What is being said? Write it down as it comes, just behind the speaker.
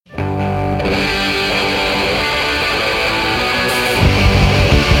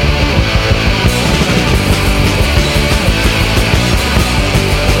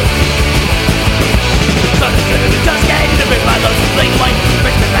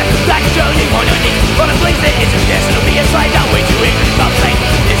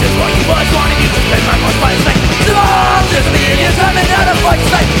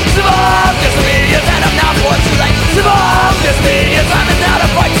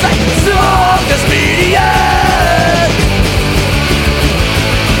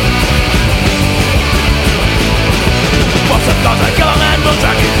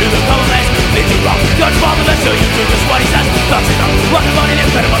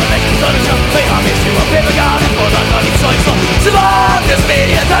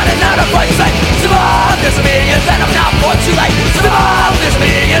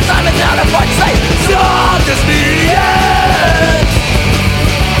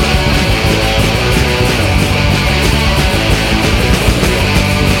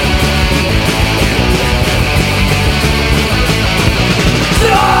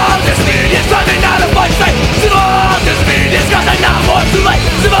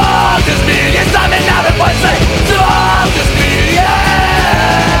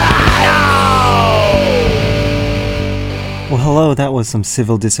hello, that was some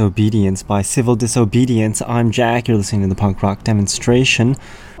Civil Disobedience. By Civil Disobedience, I'm Jack, you're listening to the Punk Rock Demonstration.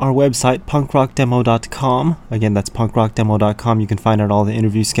 Our website, punkrockdemo.com. Again, that's punkrockdemo.com. You can find out all the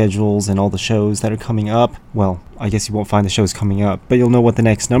interview schedules and all the shows that are coming up. Well, I guess you won't find the shows coming up, but you'll know what the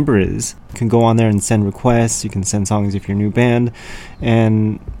next number is. You can go on there and send requests, you can send songs if you're a new band,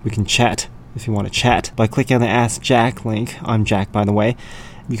 and we can chat if you want to chat by clicking on the Ask Jack link. I'm Jack, by the way.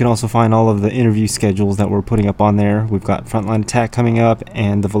 You can also find all of the interview schedules that we're putting up on there. We've got Frontline Attack coming up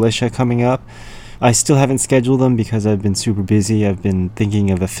and the Volitia coming up. I still haven't scheduled them because I've been super busy. I've been thinking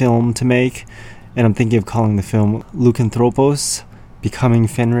of a film to make, and I'm thinking of calling the film Lycanthropos, Becoming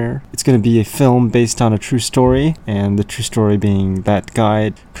Fenrir. It's going to be a film based on a true story, and the true story being that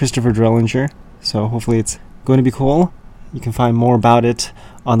guy, Christopher Drellinger. So hopefully it's going to be cool. You can find more about it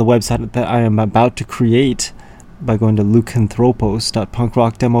on the website that I am about to create by going to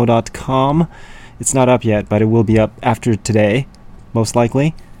lycanthropos.punkrockdemo.com. It's not up yet, but it will be up after today, most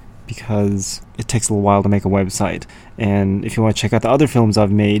likely, because it takes a little while to make a website. And if you want to check out the other films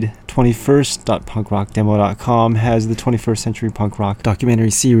I've made, 21st.punkrockdemo.com has the 21st Century Punk Rock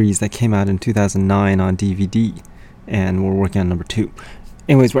documentary series that came out in 2009 on DVD, and we're working on number 2.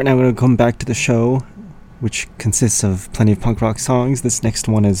 Anyways, right now I'm going to come back to the show, which consists of plenty of punk rock songs. This next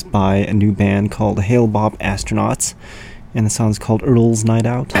one is by a new band called Hale Bopp Astronauts, and the song's called Earl's Night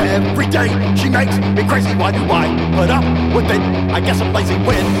Out. Every day she makes me crazy. Why do I put up with it? I guess I'm lazy.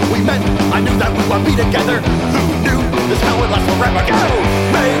 When we met, I knew that we would be together. Who knew this hell would last forever? Go!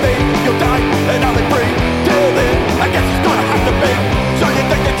 Maybe you'll die and I'll be free. Till then, I guess it's gonna have to be. So you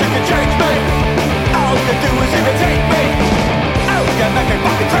think that you can change me? All you do is imitate me. Oh, you make me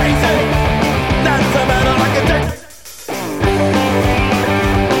fucking crazy. That's a matter like a dick.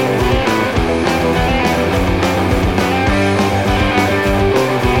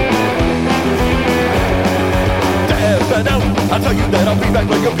 I'll tell you that I'll be back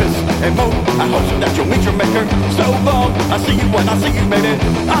when you're pissed and moan. I hope that you'll meet your maker. So long, I see you when I see you, maybe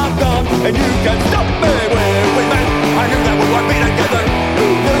I'm gone, and you can stop me. When we met, I knew that we would be together. Who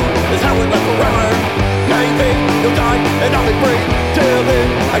knew this how it left forever? Maybe you'll die and I'll be free. Till then,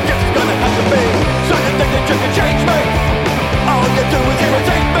 I guess it's gonna have to be. So you think that you can change me? All you do is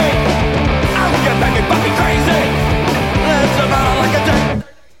irritate me. I'll get back and fucking crazy. That's about like a dick.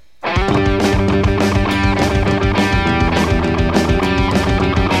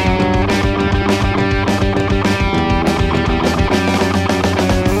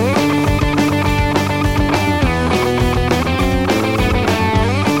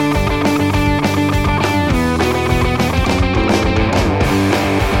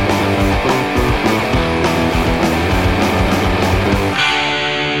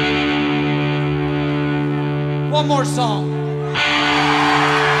 One more song.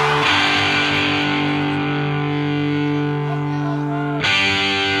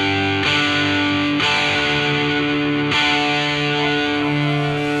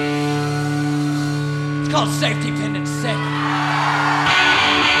 It's called Safety Pin and Sick.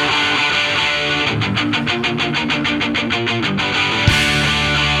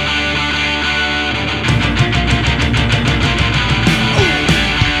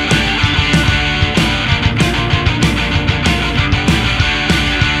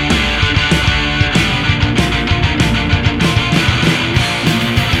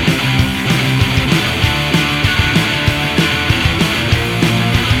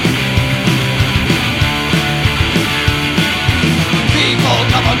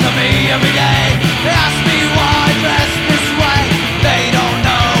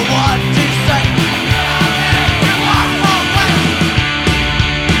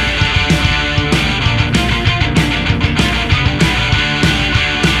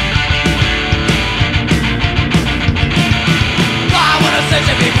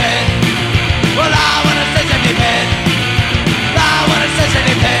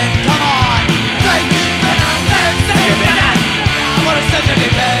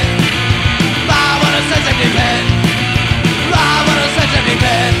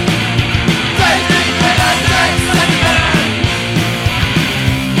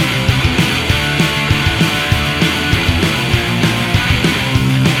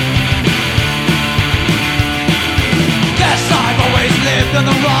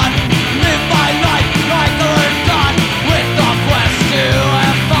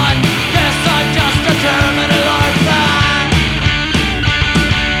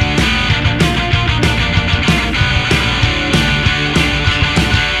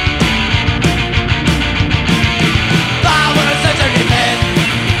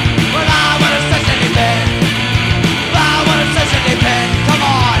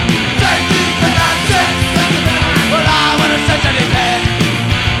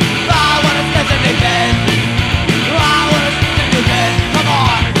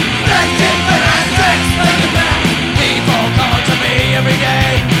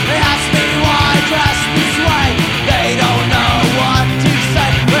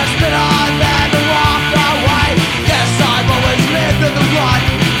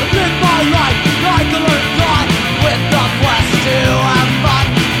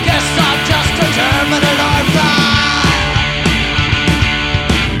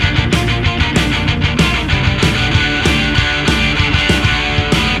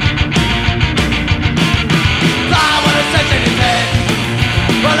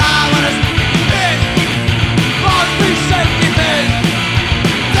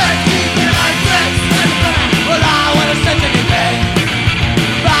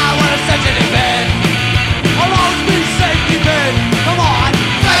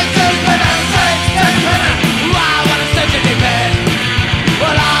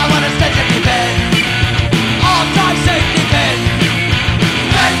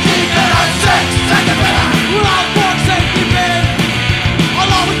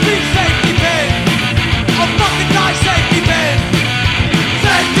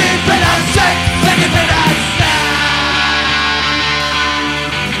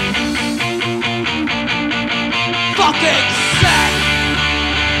 fucking sick.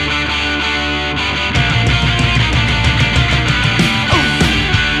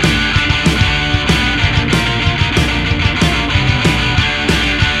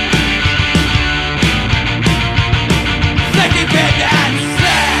 Safety pin and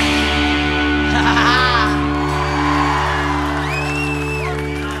sick.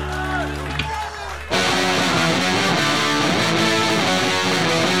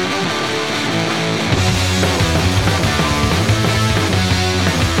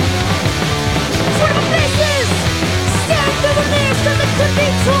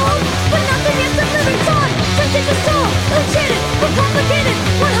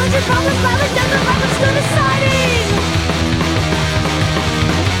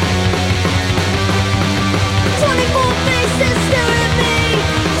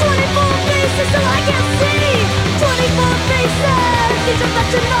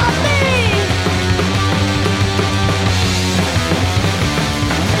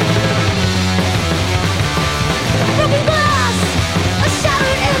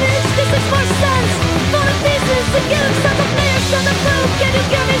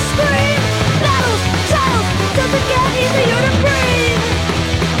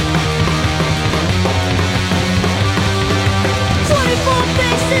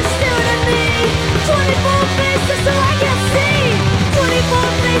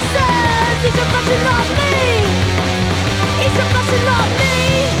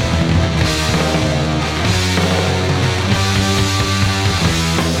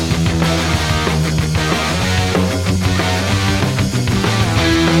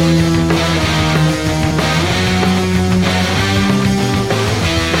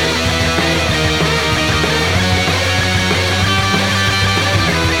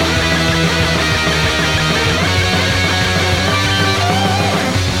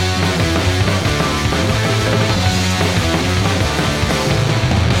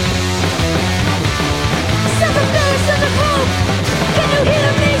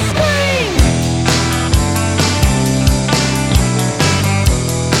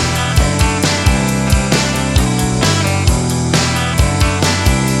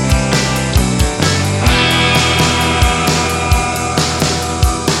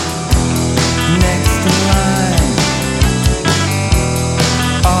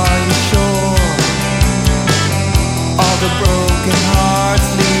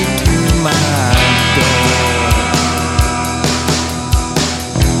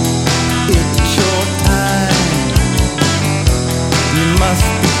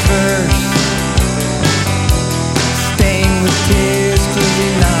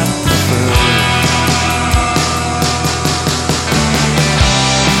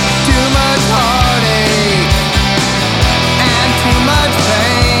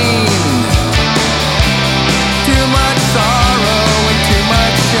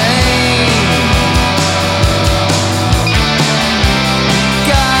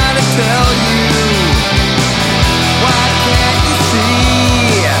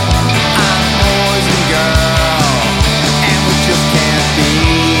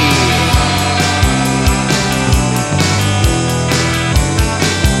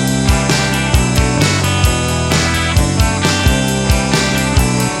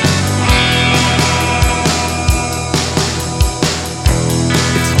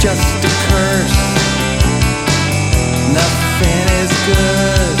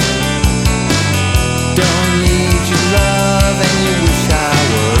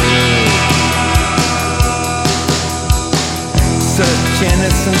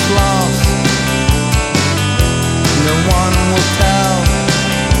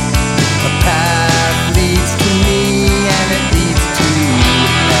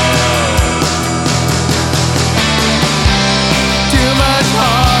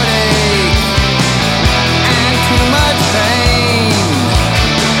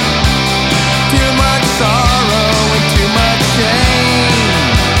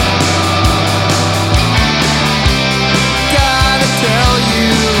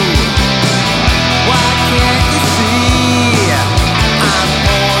 Why can't you see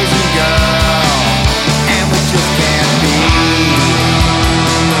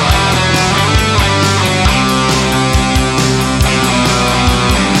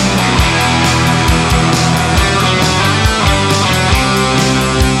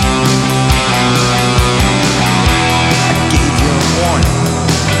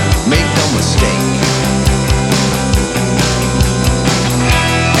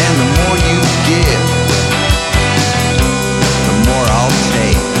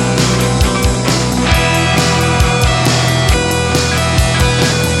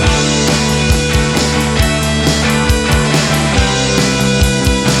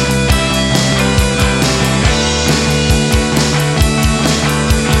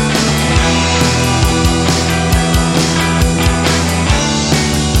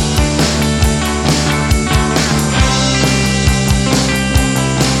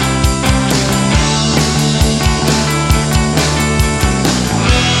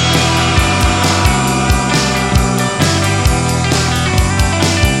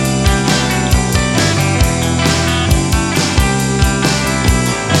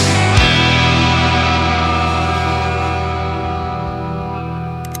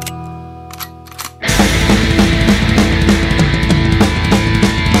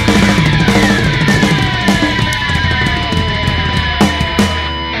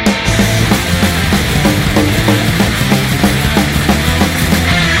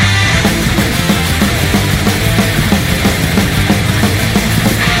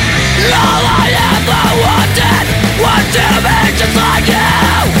All I ever wanted was to be just like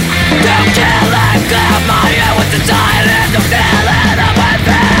you. To kill and clear my head with desire and the feeling of my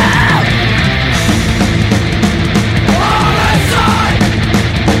pain. All inside,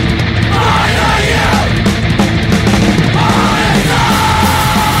 I know you. All inside,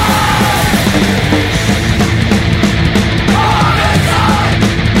 all inside,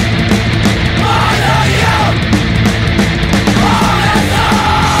 I know you. All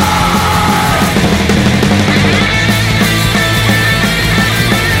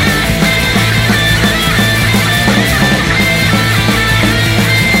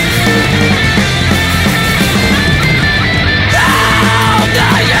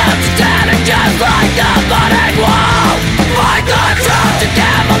just like a budding wall, my control to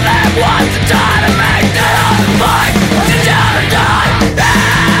gamble that wants to try to make it all fight to down and die.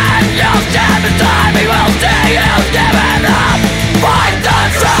 And you'll stand beside me, we'll see you giving up. My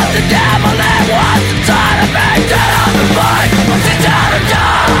control to gamble that wants to try to make it all fight to down and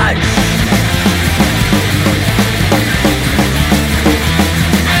die.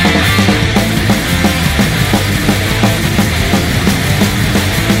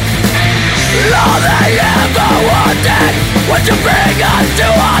 All they ever wanted was to bring us to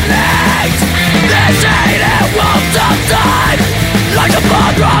our knees. This hate it won't subside, like a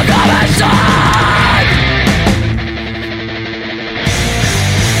blood rock of inside.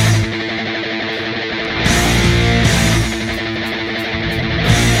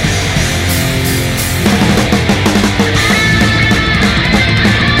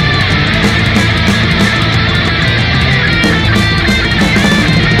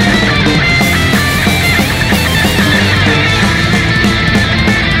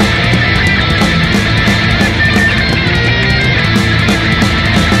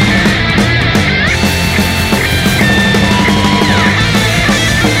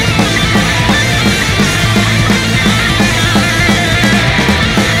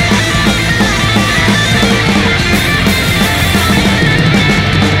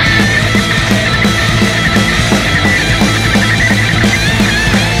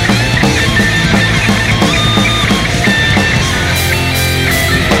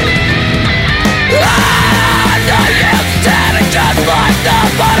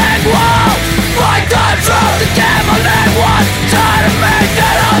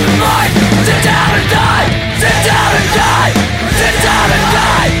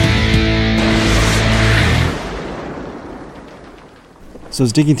 So I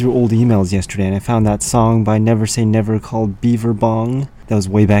was digging through old emails yesterday and I found that song by Never Say Never called Beaver Bong. That was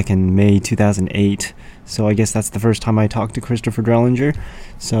way back in May 2008. So I guess that's the first time I talked to Christopher Drellinger.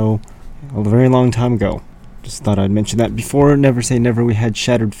 So a very long time ago. Just thought I'd mention that. Before Never Say Never, we had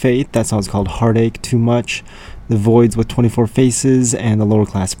Shattered Fate. That song's called Heartache Too Much. The Voids with 24 Faces, and the Lower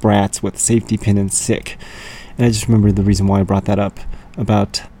Class Brats with Safety Pin and Sick. And I just remembered the reason why I brought that up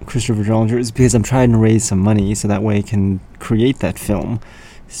about Christopher Drellinger is because I'm trying to raise some money so that way I can create that film.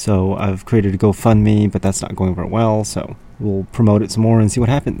 So I've created a GoFundMe, but that's not going very well, so we'll promote it some more and see what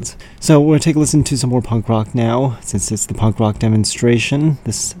happens. So we're going to take a listen to some more punk rock now, since it's the punk rock demonstration.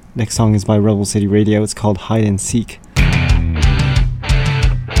 This next song is by Rebel City Radio. It's called Hide and Seek.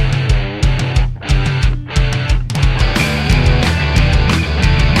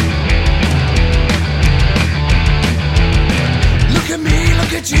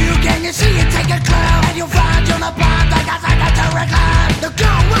 You can you see it, take a clue, and you'll find you're not blind like I got to recline. The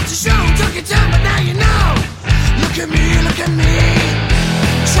gun wants to show, took your time, but now you know. Look at me,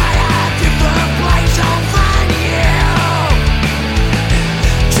 try a different place, I'll find you.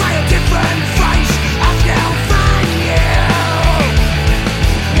 Try a different face, I'll find you.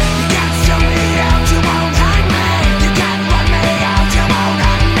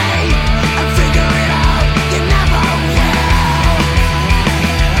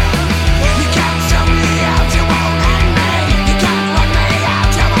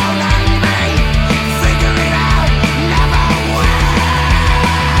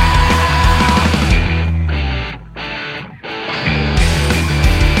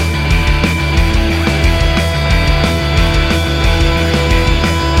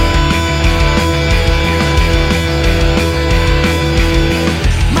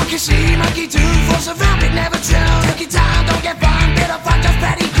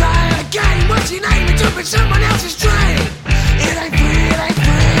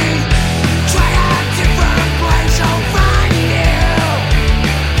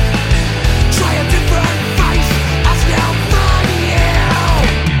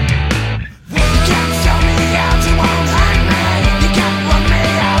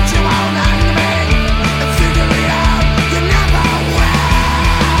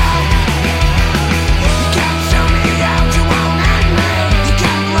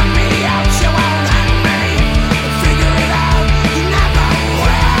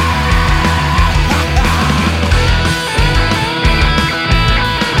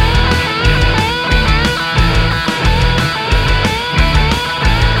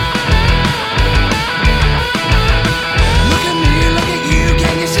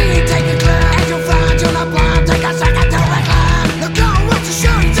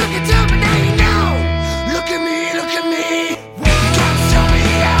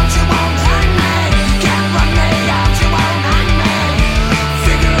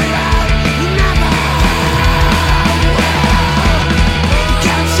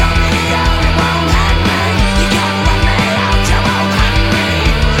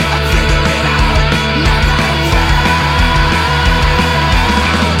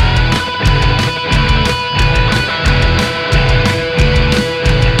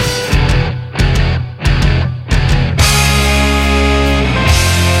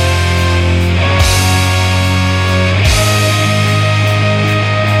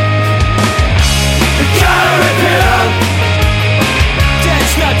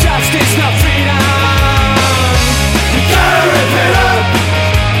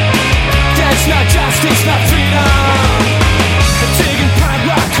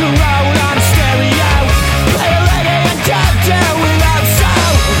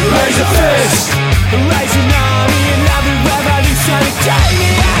 raise a fist, raise an army, and have a revolution again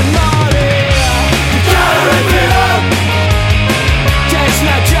and money. You gotta rip it up. There's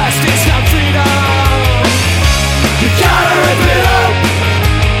no justice, no freedom. You gotta rip it up.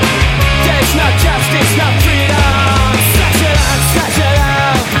 There's no justice, no freedom. Slash it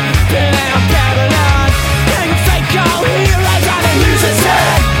out, Babylon, Babylon. And you fake all heroes on the loser's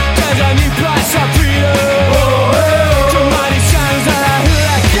head. There's a new price of freedom. The mighty sons of the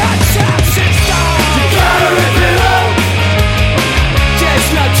hood got chops and stars. You gotta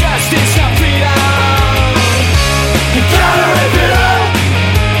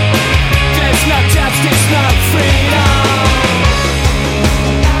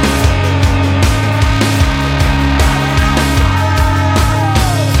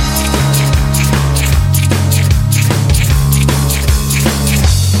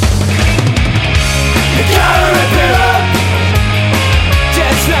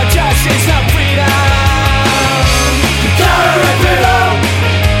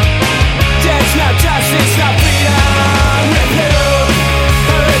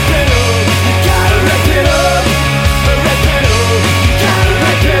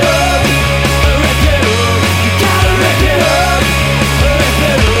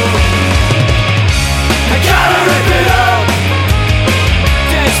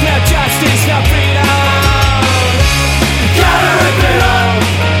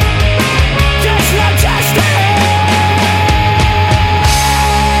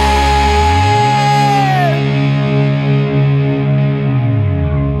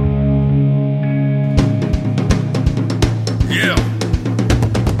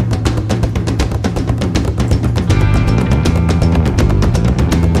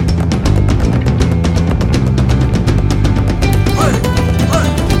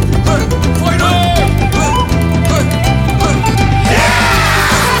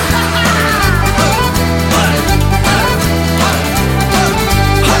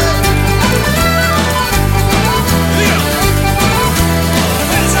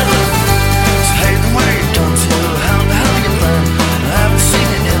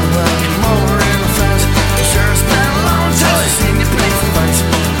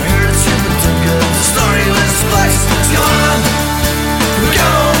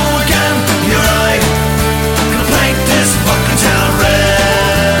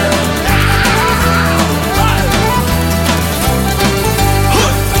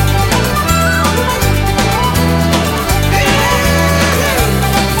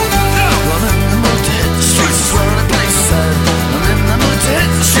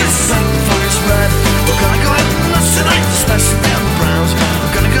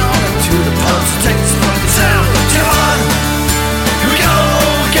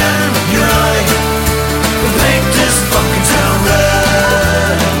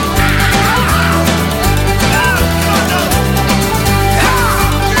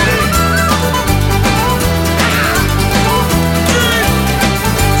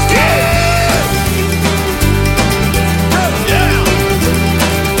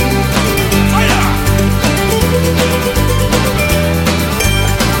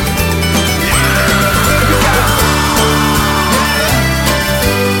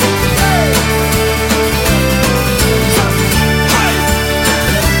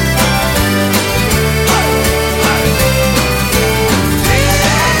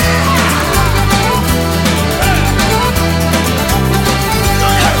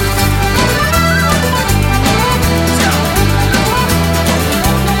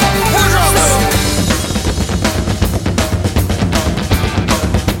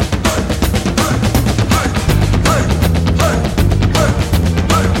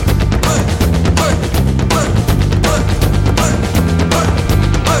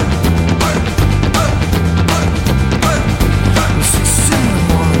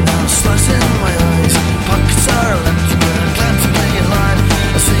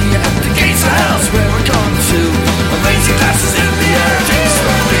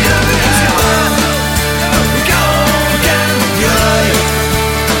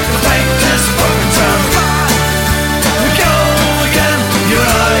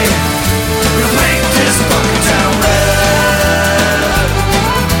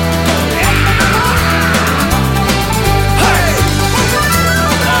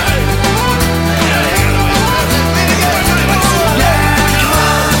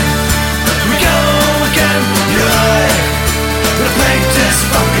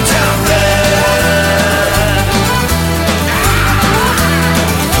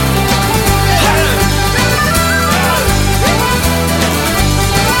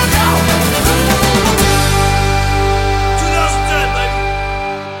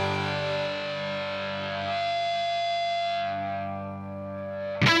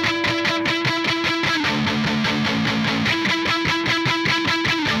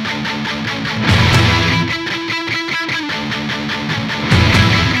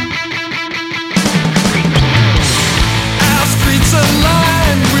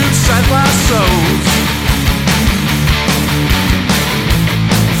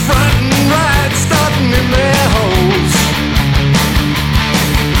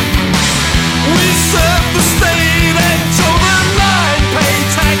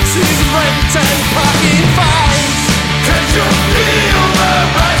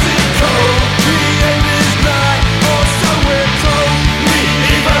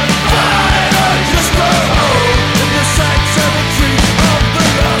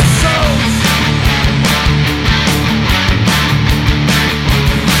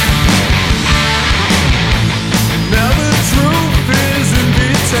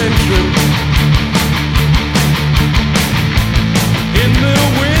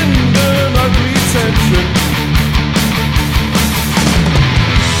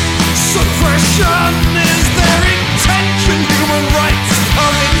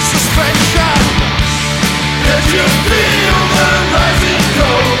You're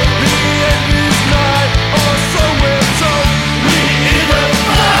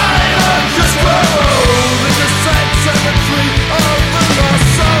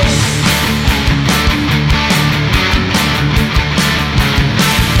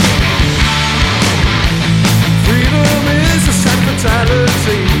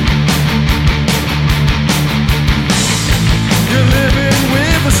living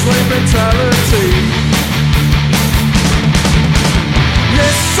with a slave mentality.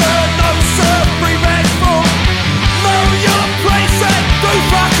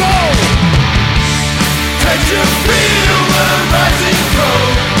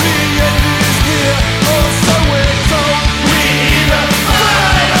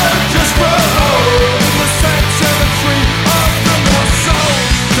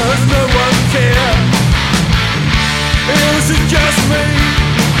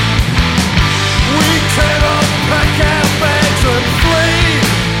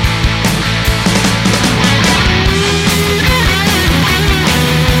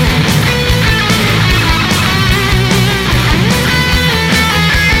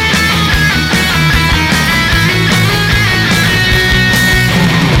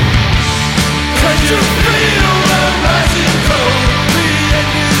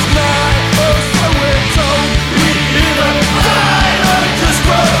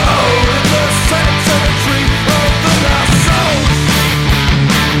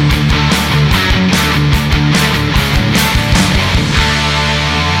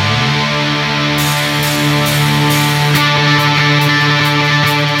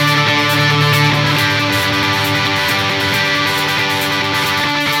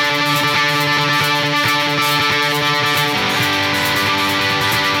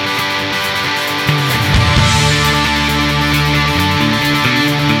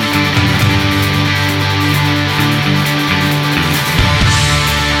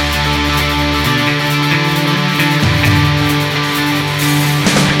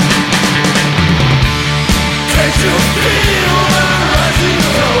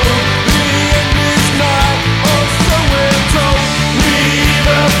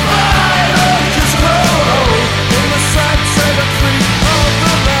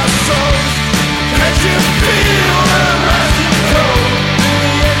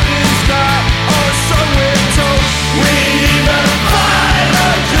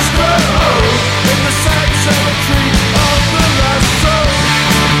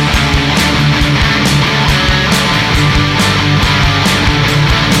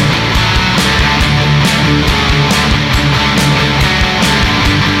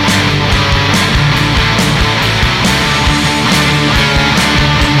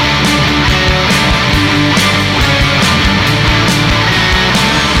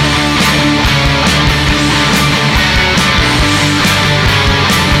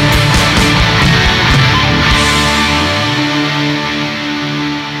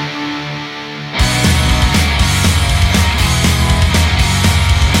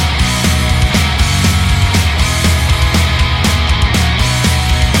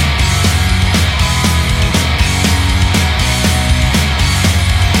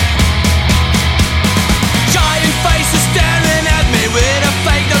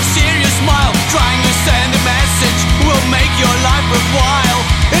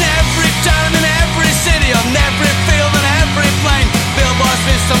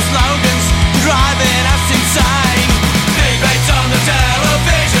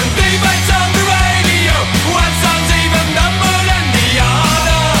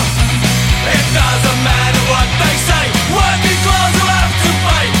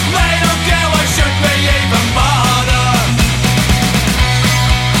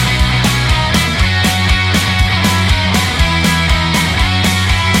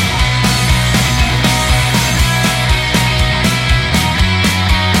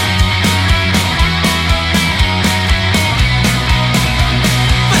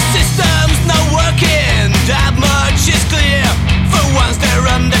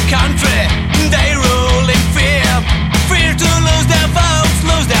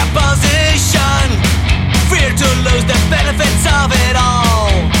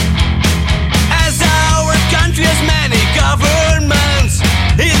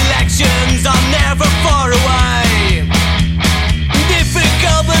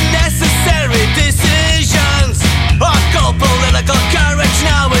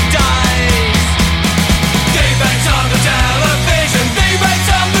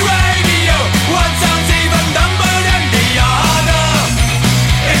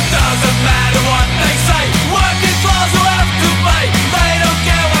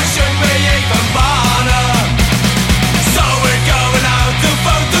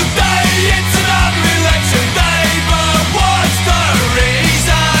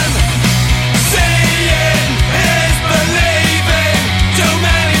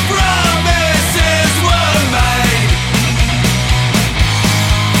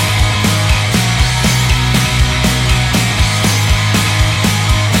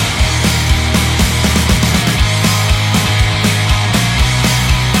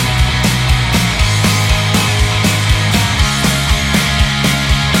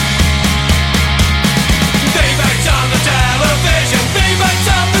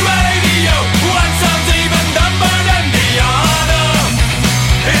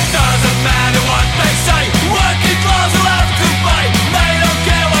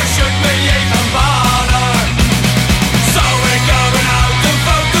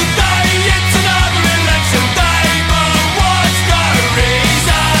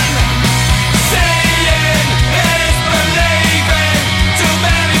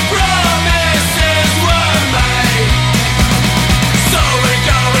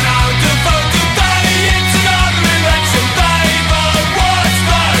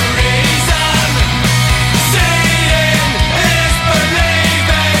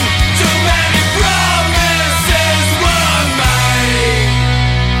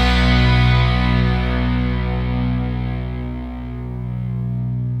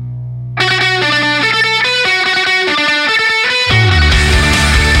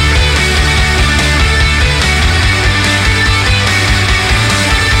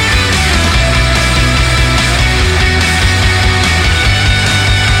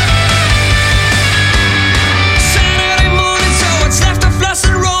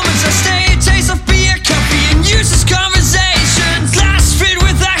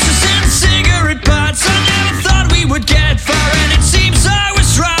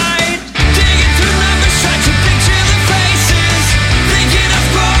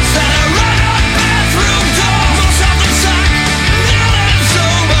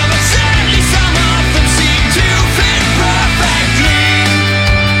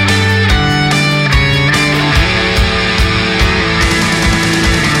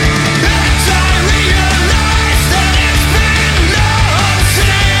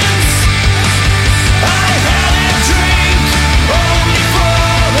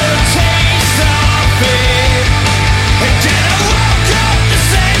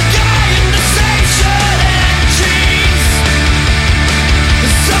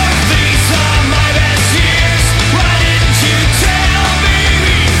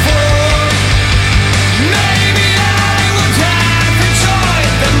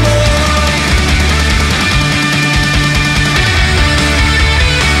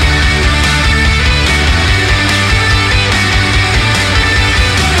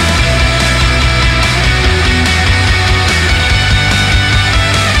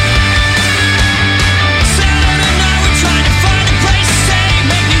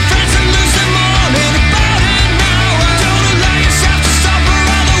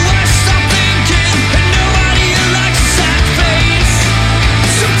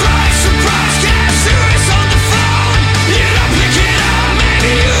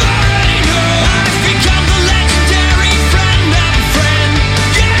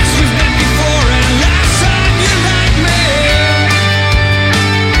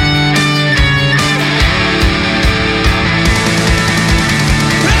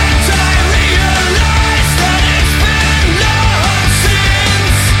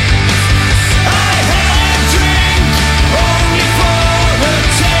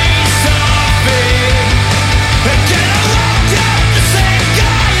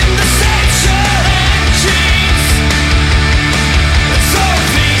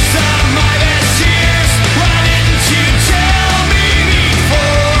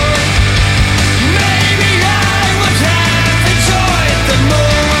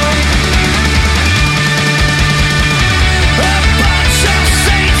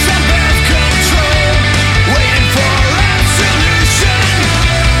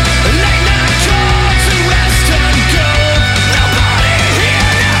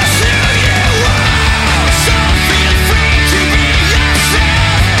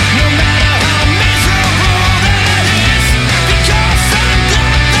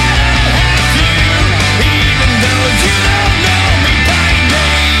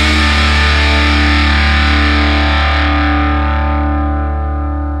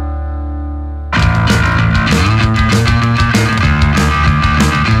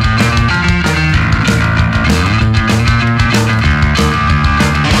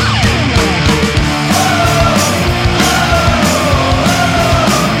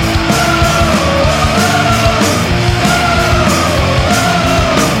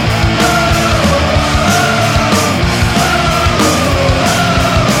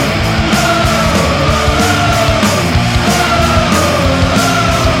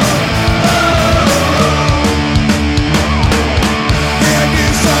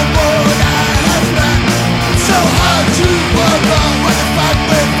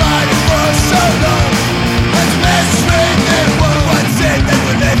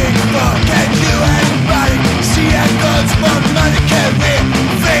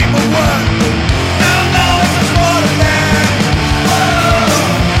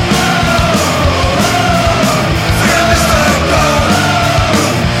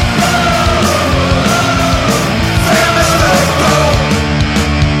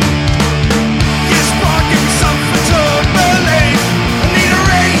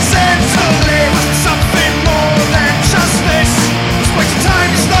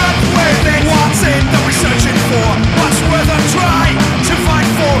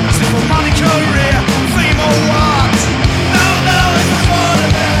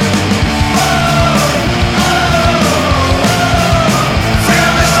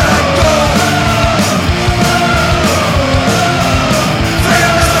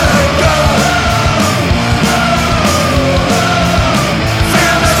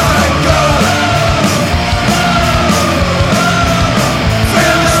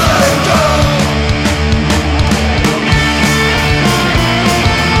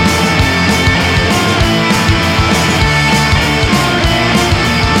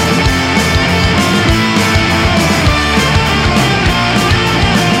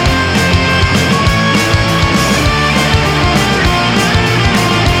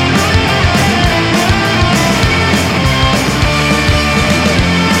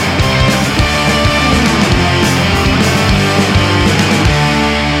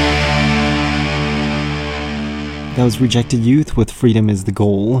 That was Rejected Youth with Freedom is the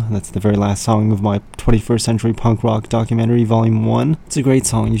Goal. That's the very last song of my 21st Century Punk Rock documentary, Volume 1. It's a great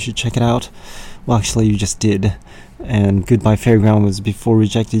song, you should check it out. Well, actually, you just did. And Goodbye Fairground was before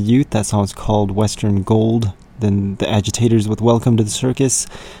Rejected Youth. That song's called Western Gold. Then The Agitators with Welcome to the Circus.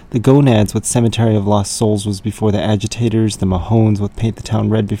 The Gonads with Cemetery of Lost Souls was before The Agitators. The Mahones with Paint the Town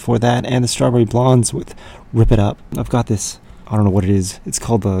Red before that. And the Strawberry Blondes with Rip It Up. I've got this, I don't know what it is. It's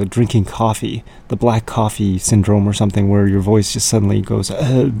called the drinking coffee. The black coffee syndrome or something, where your voice just suddenly goes,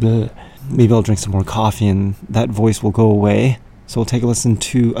 maybe I'll drink some more coffee and that voice will go away. So we'll take a listen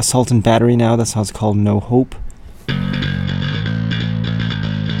to Assault and Battery now. That song's called No Hope.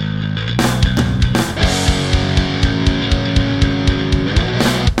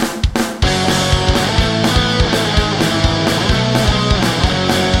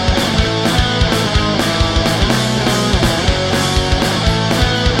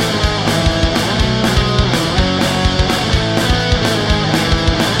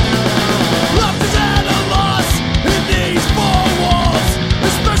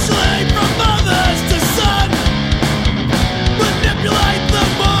 Especially from mothers to sons.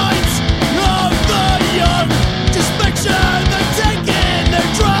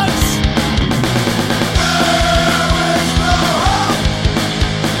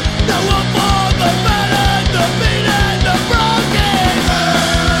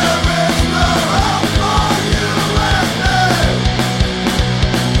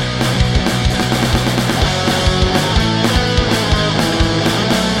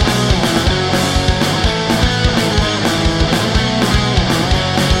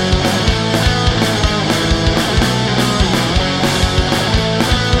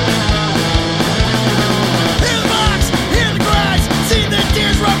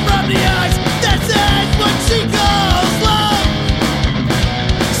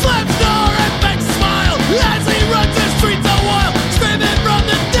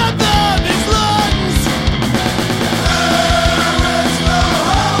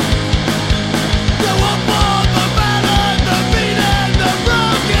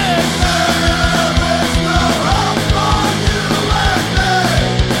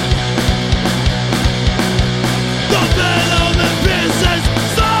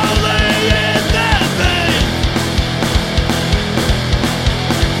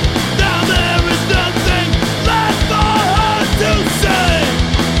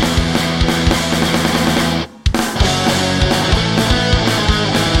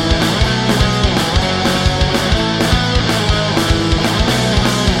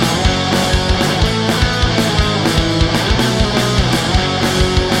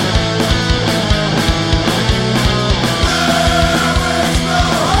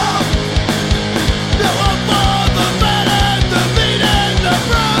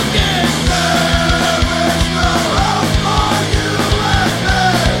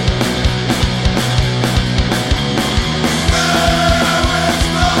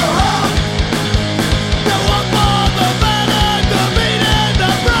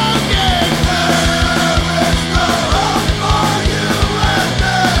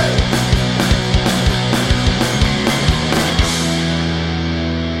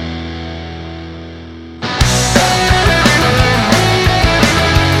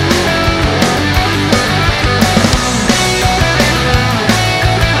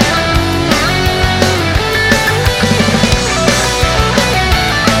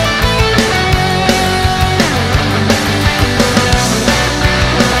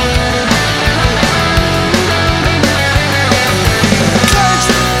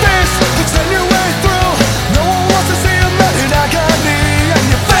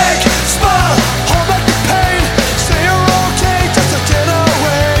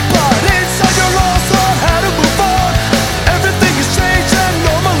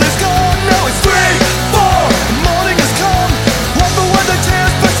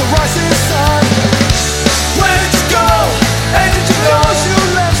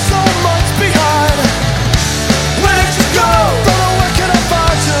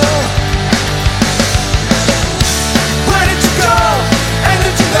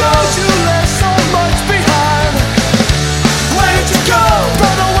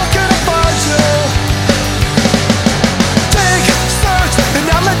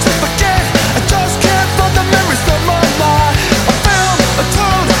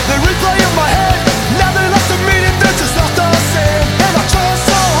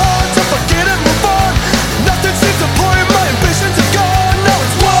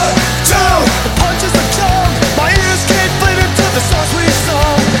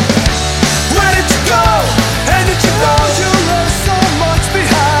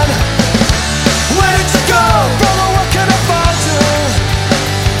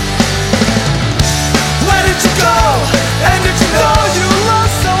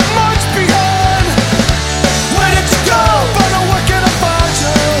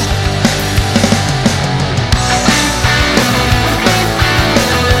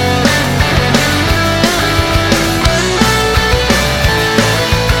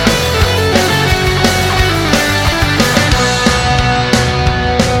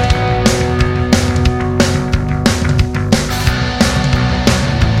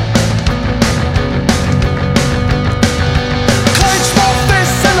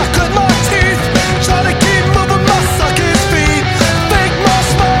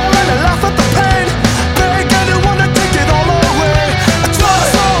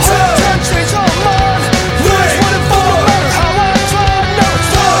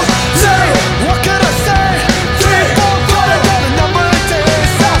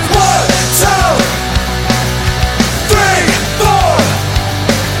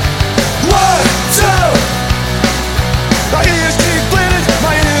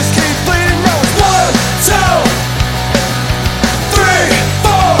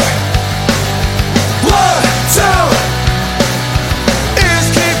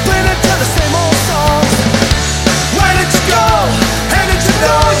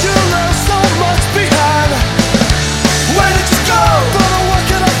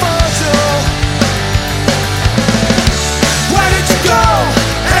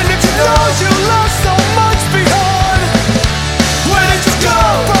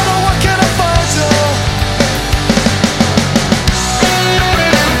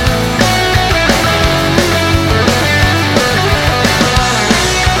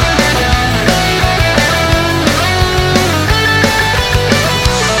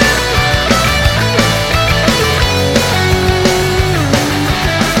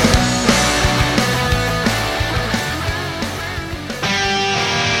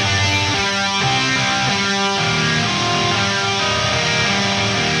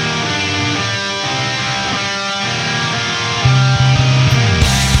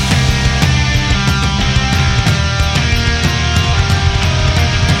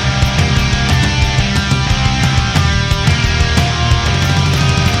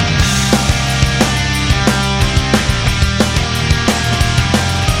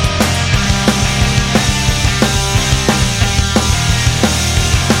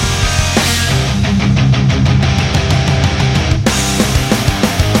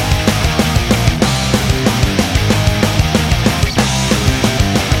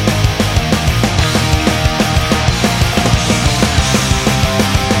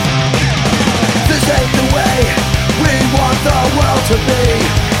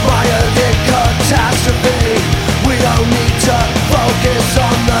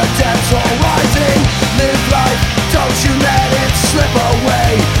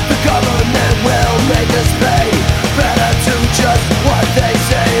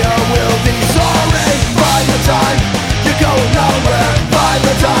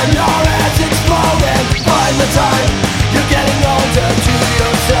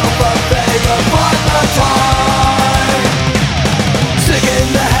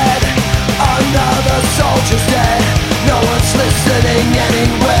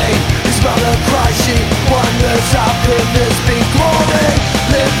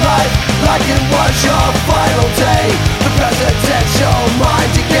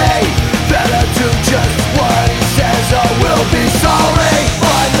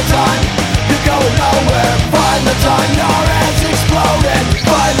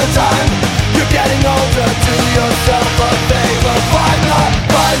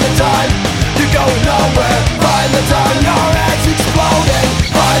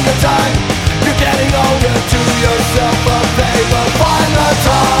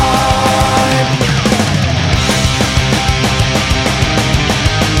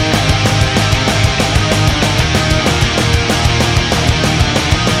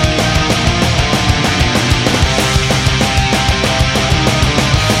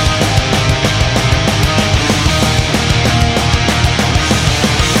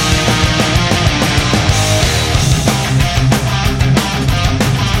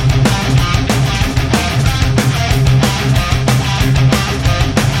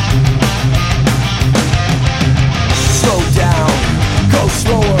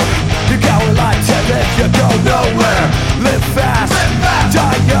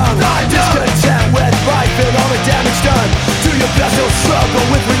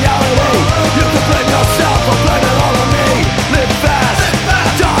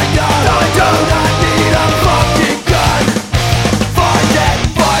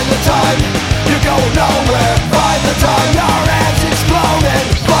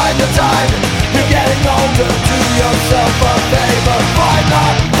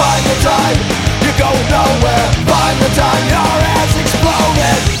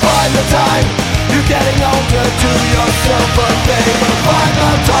 yourself a favor. Find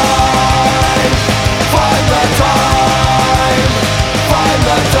the time. Find the time. Find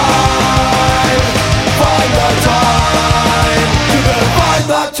the time. Find the time. You better find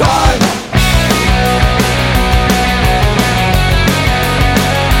the time.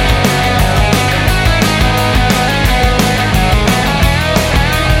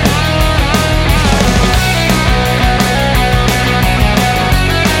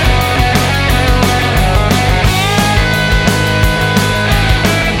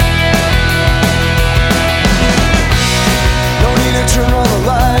 Turn on the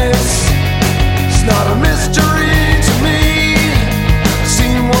lights. It's not a mystery to me.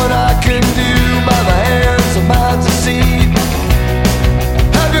 Seen what I can do by the hands of my deceit.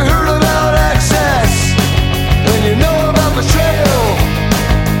 Have you heard about access? Then you know about betrayal.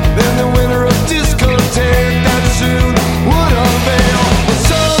 Then the winner of discotheque that soon would unveil. But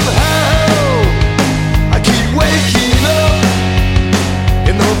somehow I keep waking up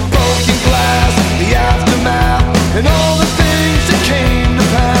in the broken glass, the aftermath, and all the things that came to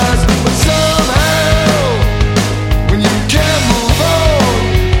pass. But somehow, when you can't move on,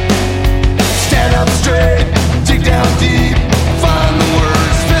 stand up straight, dig down deep, find the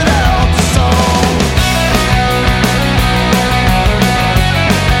words, spit out the song.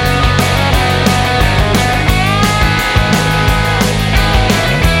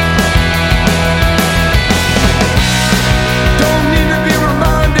 Don't need to be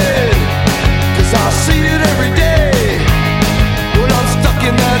reminded, 'cause I see it every day. When I'm stuck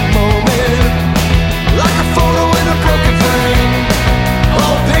in that moment, like a photo in a broken frame,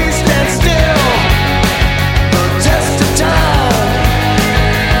 all pain stands still, the test of time.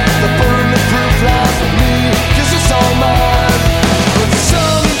 The burning proof lies with me, 'cause it's all mine. But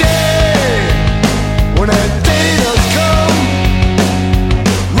someday, when that day does come,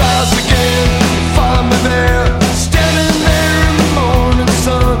 rise again, find me there, standing there in the morning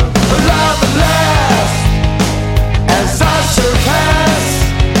sun, alive at last. As I surpass,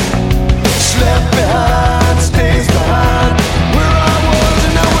 left behind, stays behind, where I was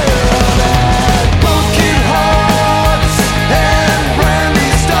and now where I'm at. Broken hearts and brand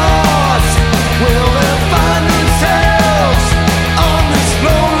new starts, will they find themselves on this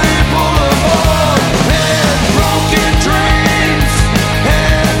lonely boulevard? And broken dreams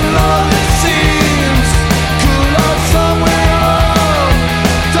and love that seems could lie somewhere on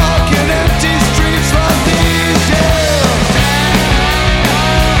dark and empty streets like these, yeah.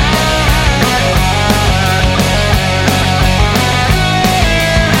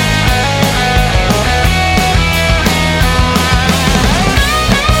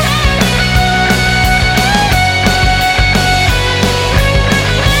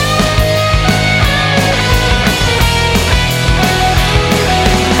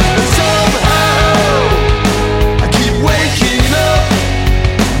 Somehow I keep waking up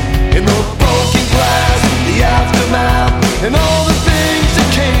in the broken glass, the aftermath, and all the things that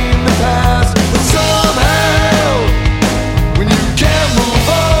came to pass. But somehow, when you can't move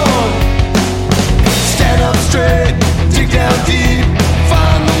on, stand up straight, dig down deep,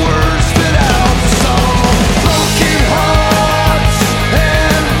 find the words, spit out the song. Broken hearts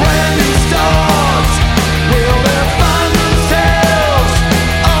and brand new starts, will they find themselves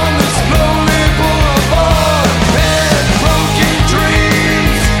on this lonely boulevard? And broken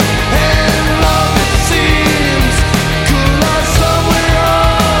dreams and love that seems could lie somewhere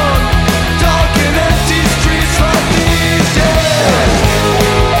on dark and empty streets like these, yeah.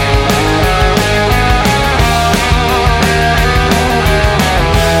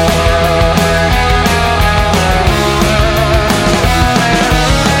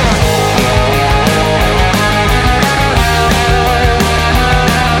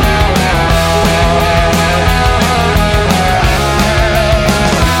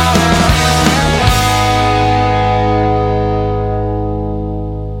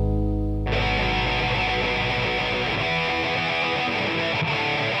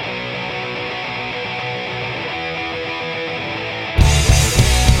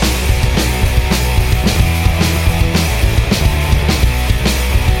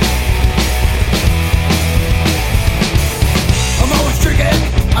 I'm always drinking,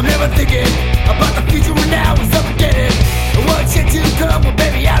 I'm never thinking about the future, and now I'm suffocating. What's yet to come, well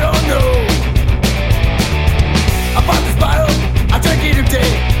baby I don't know. I bought this bottle, I drank it empty,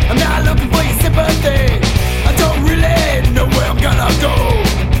 I'm not looking for your sympathy. I don't really know where I'm gonna go.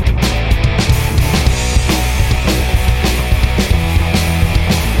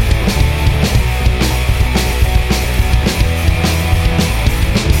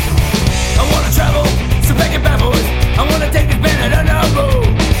 I wanna travel, so back and backwards, I wanna take this band and I know.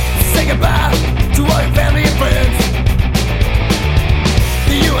 Say goodbye to all your family and friends.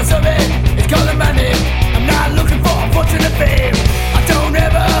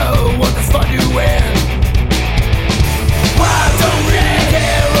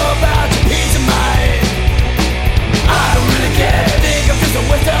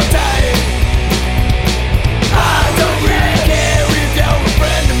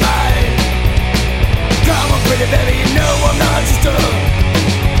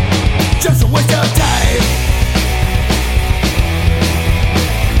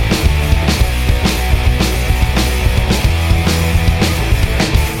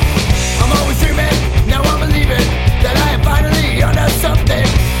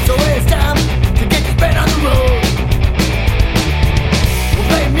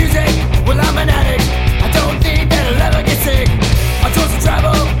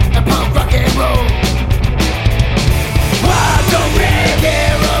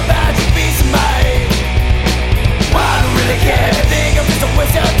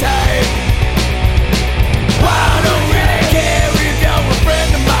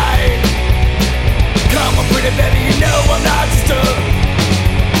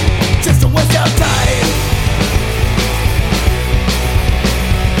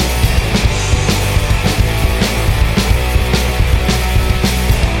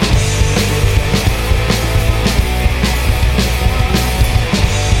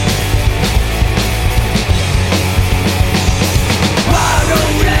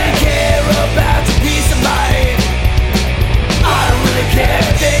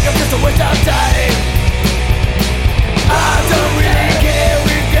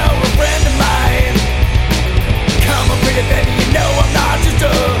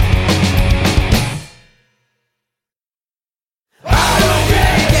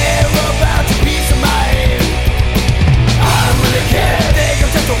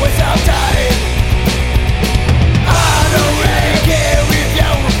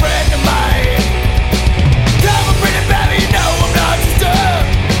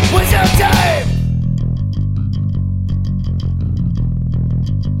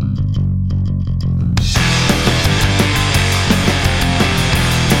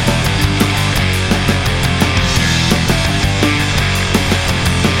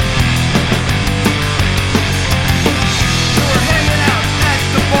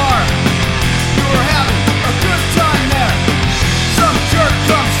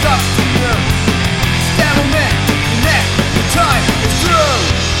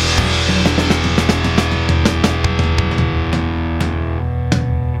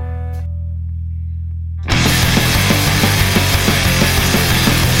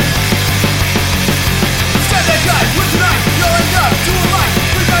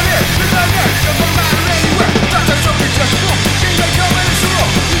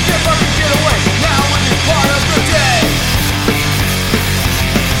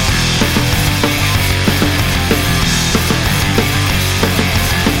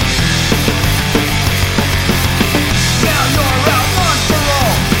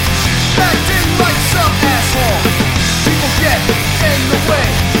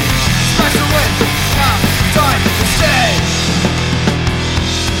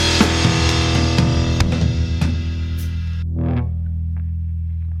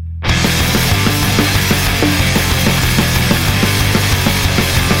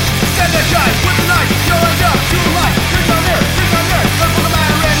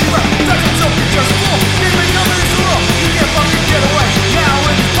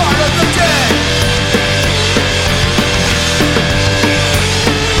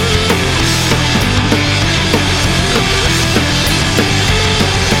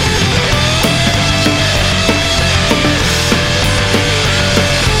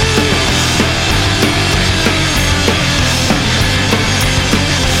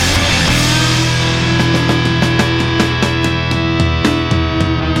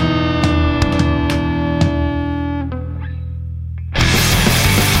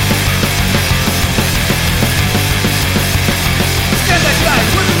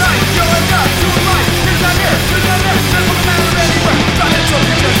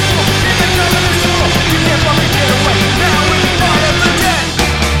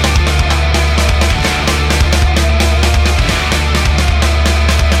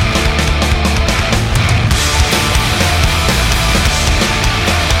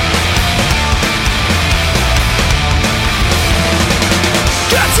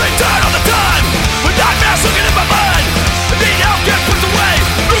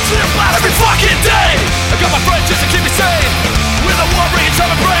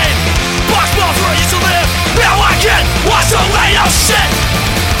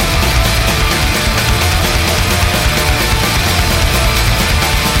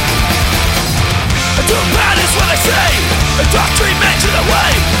 treatment to the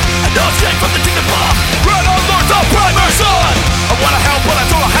way, and no escape from the dignified. Red alert, the primer son. I wanna help, but I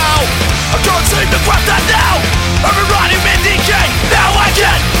don't know how. I can't seem to grasp that now. Every rhyme indicate, now I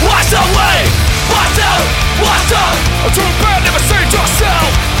can wash away. What's up? What's up? I'm too bad, never say to yourself.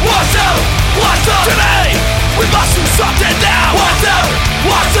 What's up? What's up? Today, we must do something now. What's up?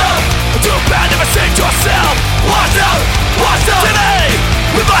 What's up? I'm too bad, never say to yourself. What's up? What's up? Today,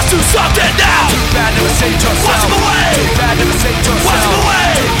 we must do something now. Too bad, never say to yourself. Wash them away. Too bad, never say to yourself. Wash them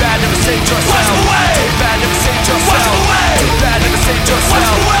away. Too bad, never say to yourself. Wash them away. Too bad, never say to yourself. Wash them away. Too bad, never say to yourself. Wash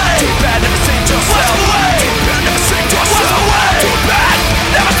them away. Too bad, never say to yourself. Wash them away. Too bad, never say to yourself. Wash them away. Too bad,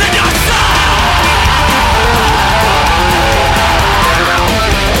 never say to yourself.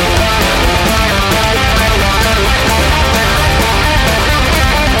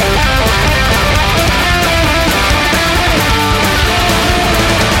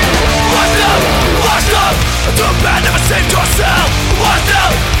 Too bad, never saved yourself. What's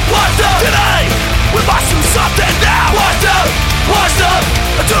up? What's up? Today, we must do something now. What's up? What's up?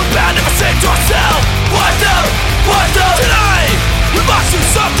 Too bad, never saved yourself. What's up? What's up? Today, we must do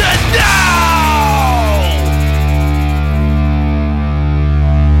something now.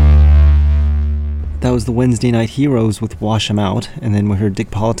 That was the Wednesday Night Heroes with Wash 'Em Out, and then we heard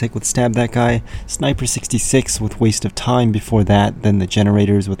Dick Politic with Stab That Guy, Sniper 66 with Waste of Time before that, then the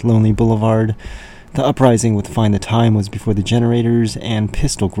Generators with Lonely Boulevard. The Uprising with Find the Time was before the Generators, and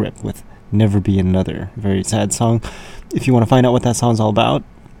Pistol Grip with Never Be Another. Very sad song. If you want to find out what that song's all about,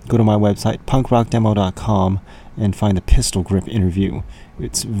 go to my website, punkrockdemo.com, and find the Pistol Grip interview.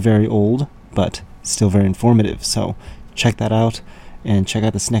 It's very old, but still very informative, so check that out, and check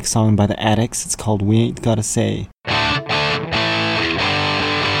out this next song by the Addicts. It's called We Ain't Gotta Say.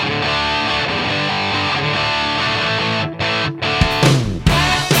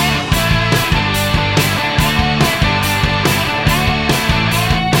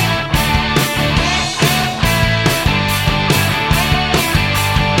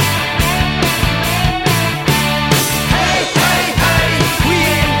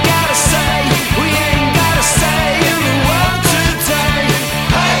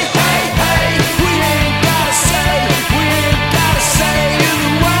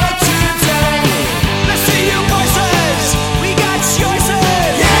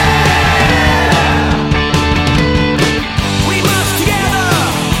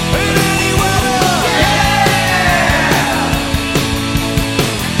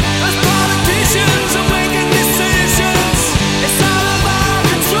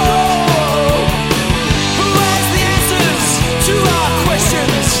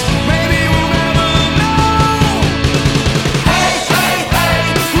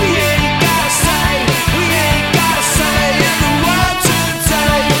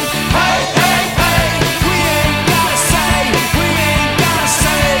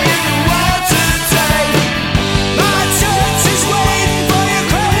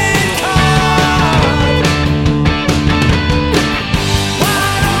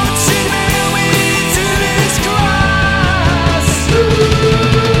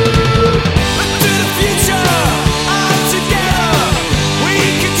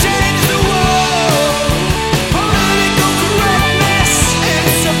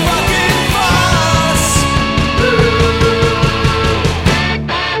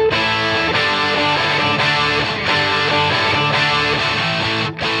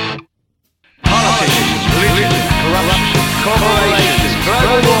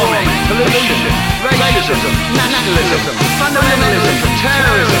 nationalism, fundamentalism,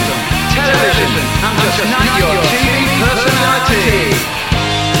 terrorism, television, I'm just not your TV personality.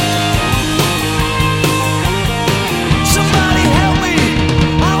 Somebody help me,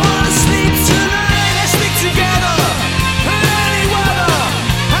 I wanna sleep tonight. Let's stick together in any weather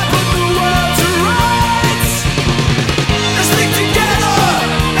and put the world to rights. Let's stick together,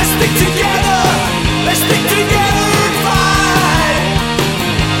 let's stick together, let's stick together and fight.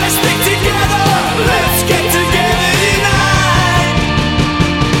 Let's stick together, let's get together tonight.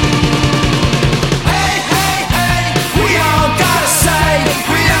 Hey, hey, hey, we all gotta say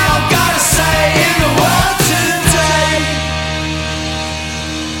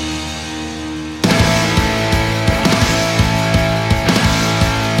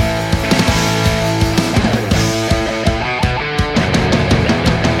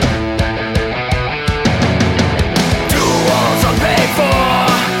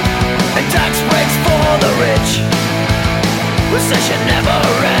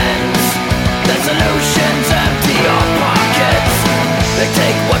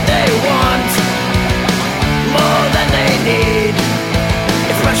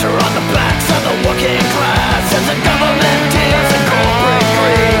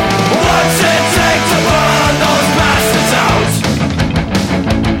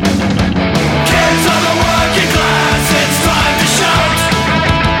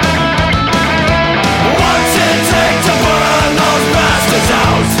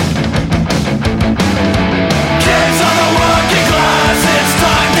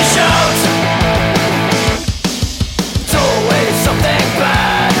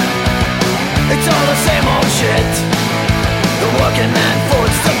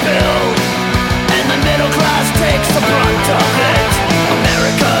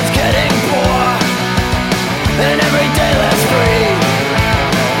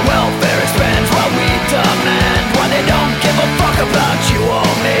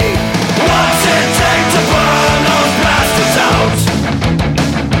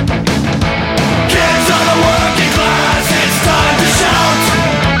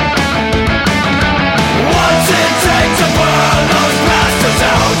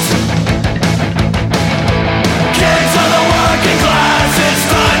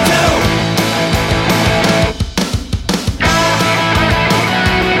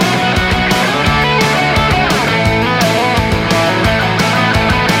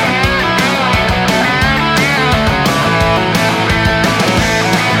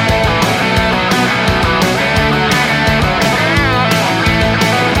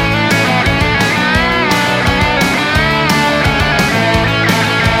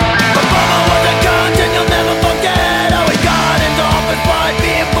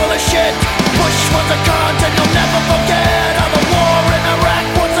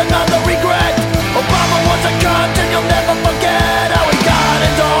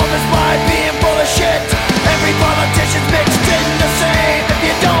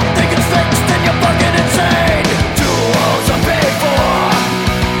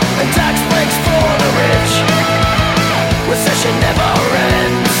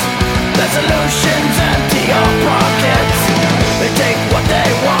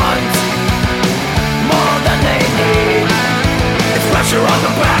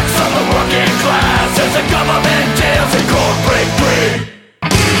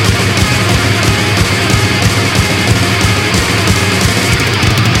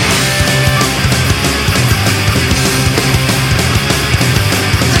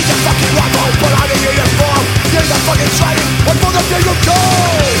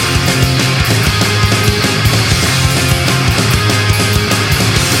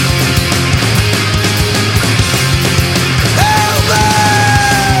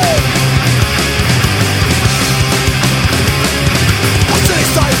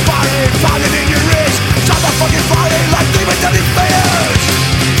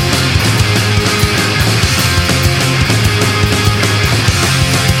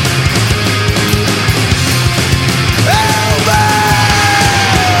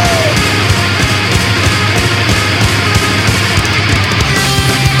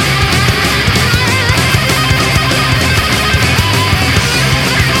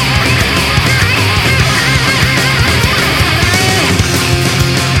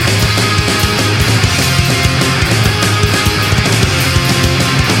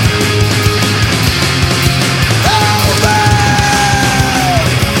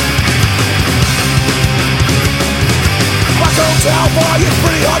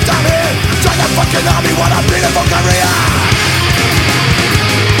cannot be what I'm feeling for career.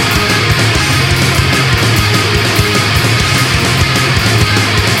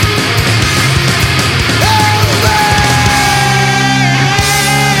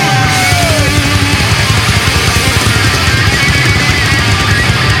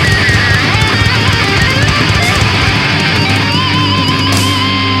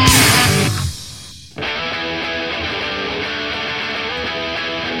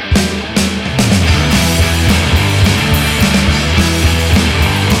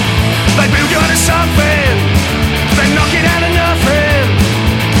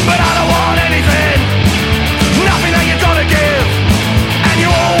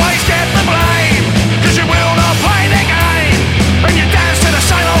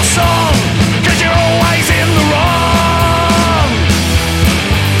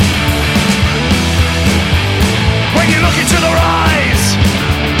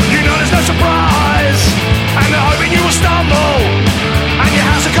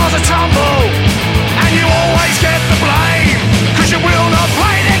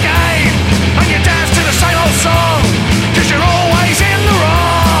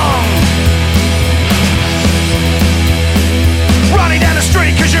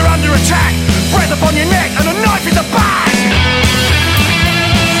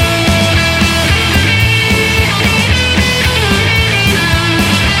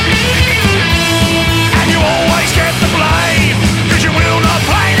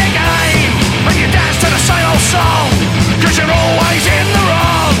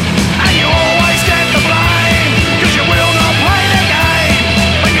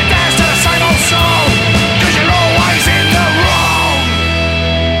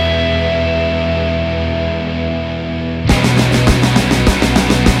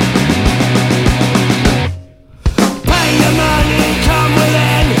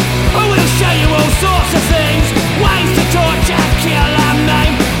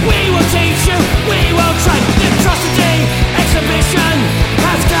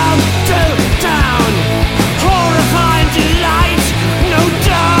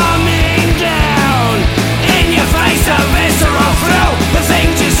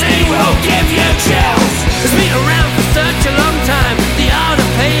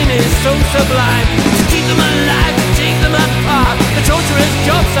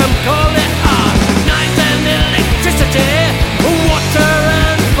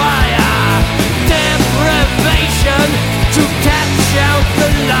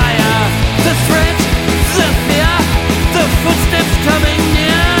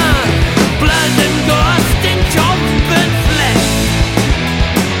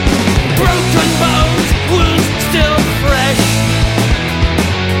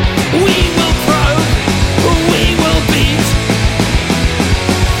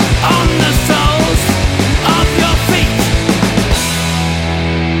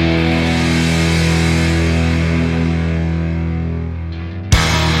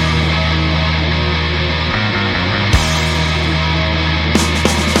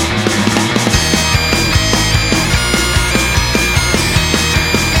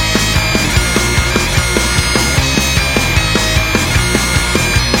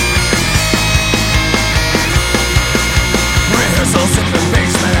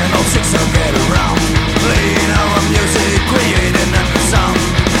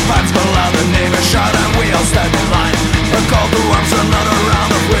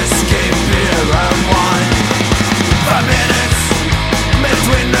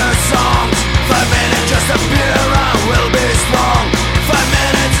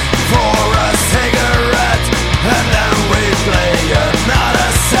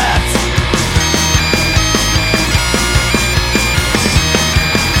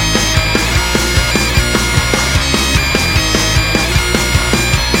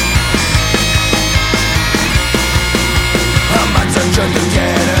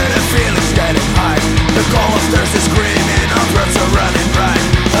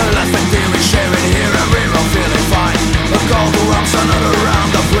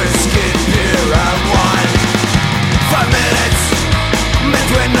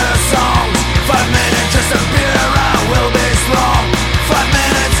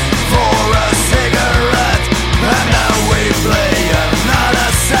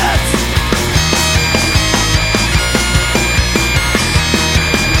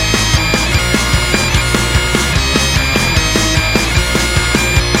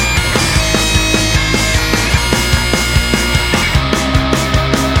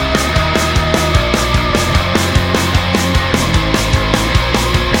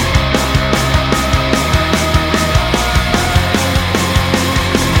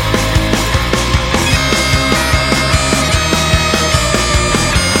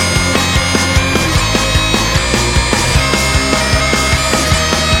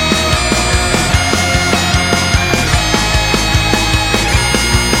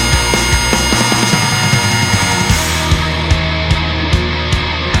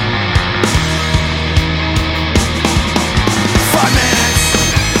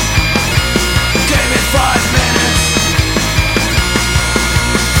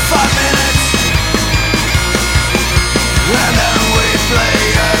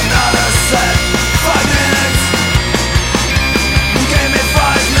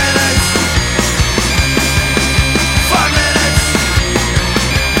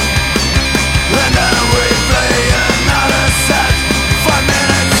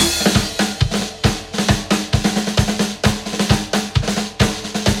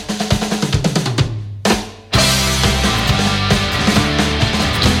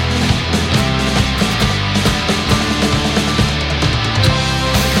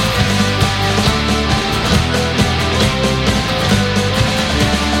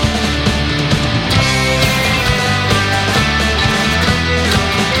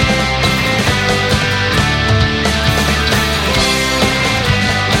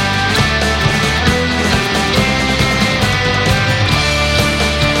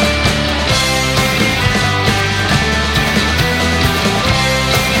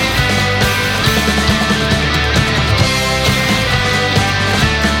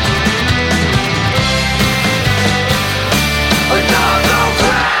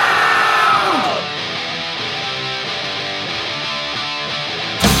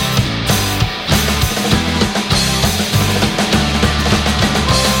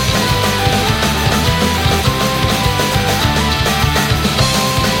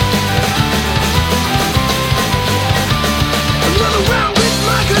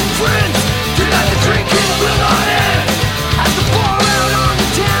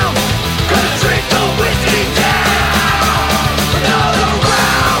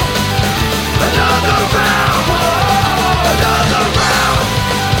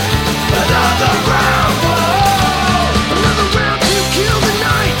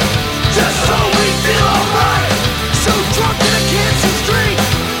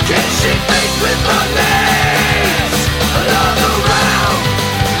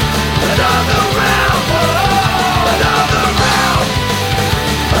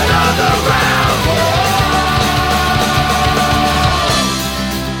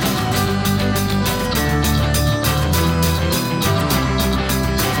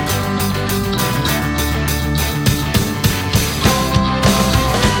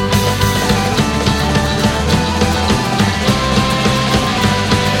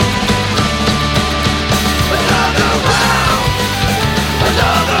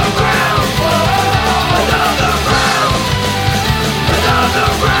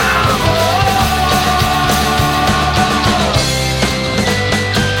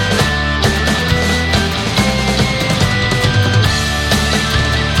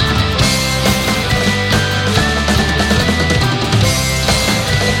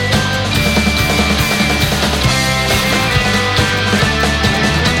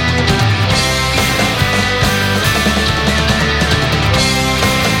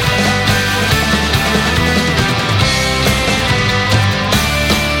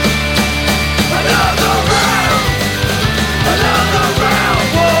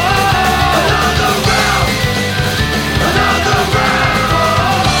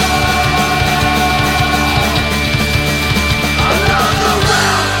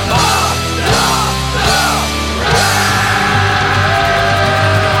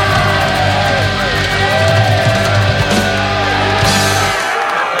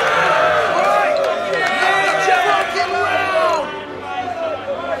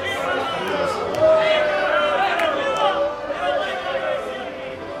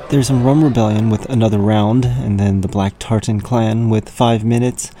 There's some Rum Rebellion with Another Round, and then the Black Tartan Clan with 5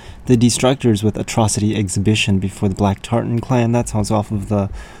 Minutes, the Destructors with Atrocity Exhibition before the Black Tartan Clan. That sounds off of the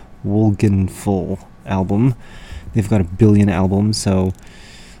Wogenful album. They've got a billion albums, so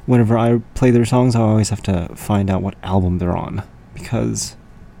whenever I play their songs, I always have to find out what album they're on, because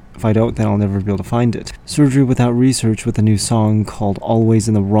if I don't, then I'll never be able to find it. Surgery Without Research with a new song called Always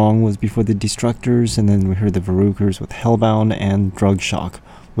in the Wrong was before the Destructors, and then we heard the Verukers with Hellbound and Drug Shock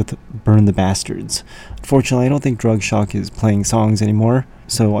with Burn the Bastards. Unfortunately, I don't think Drug Shock is playing songs anymore,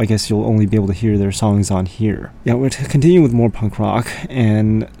 so I guess you'll only be able to hear their songs on here. Yeah, we're to continue with more punk rock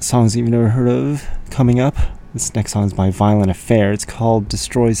and songs that you've never heard of coming up. This next song is by Violent Affair. It's called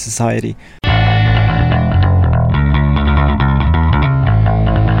Destroy Society.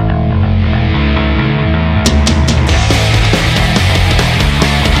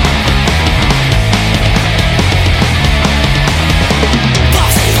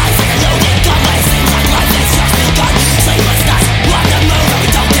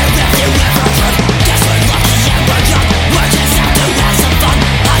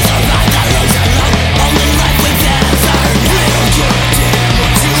 Only life we've ever lived. Real good, damn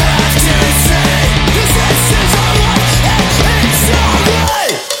what you have to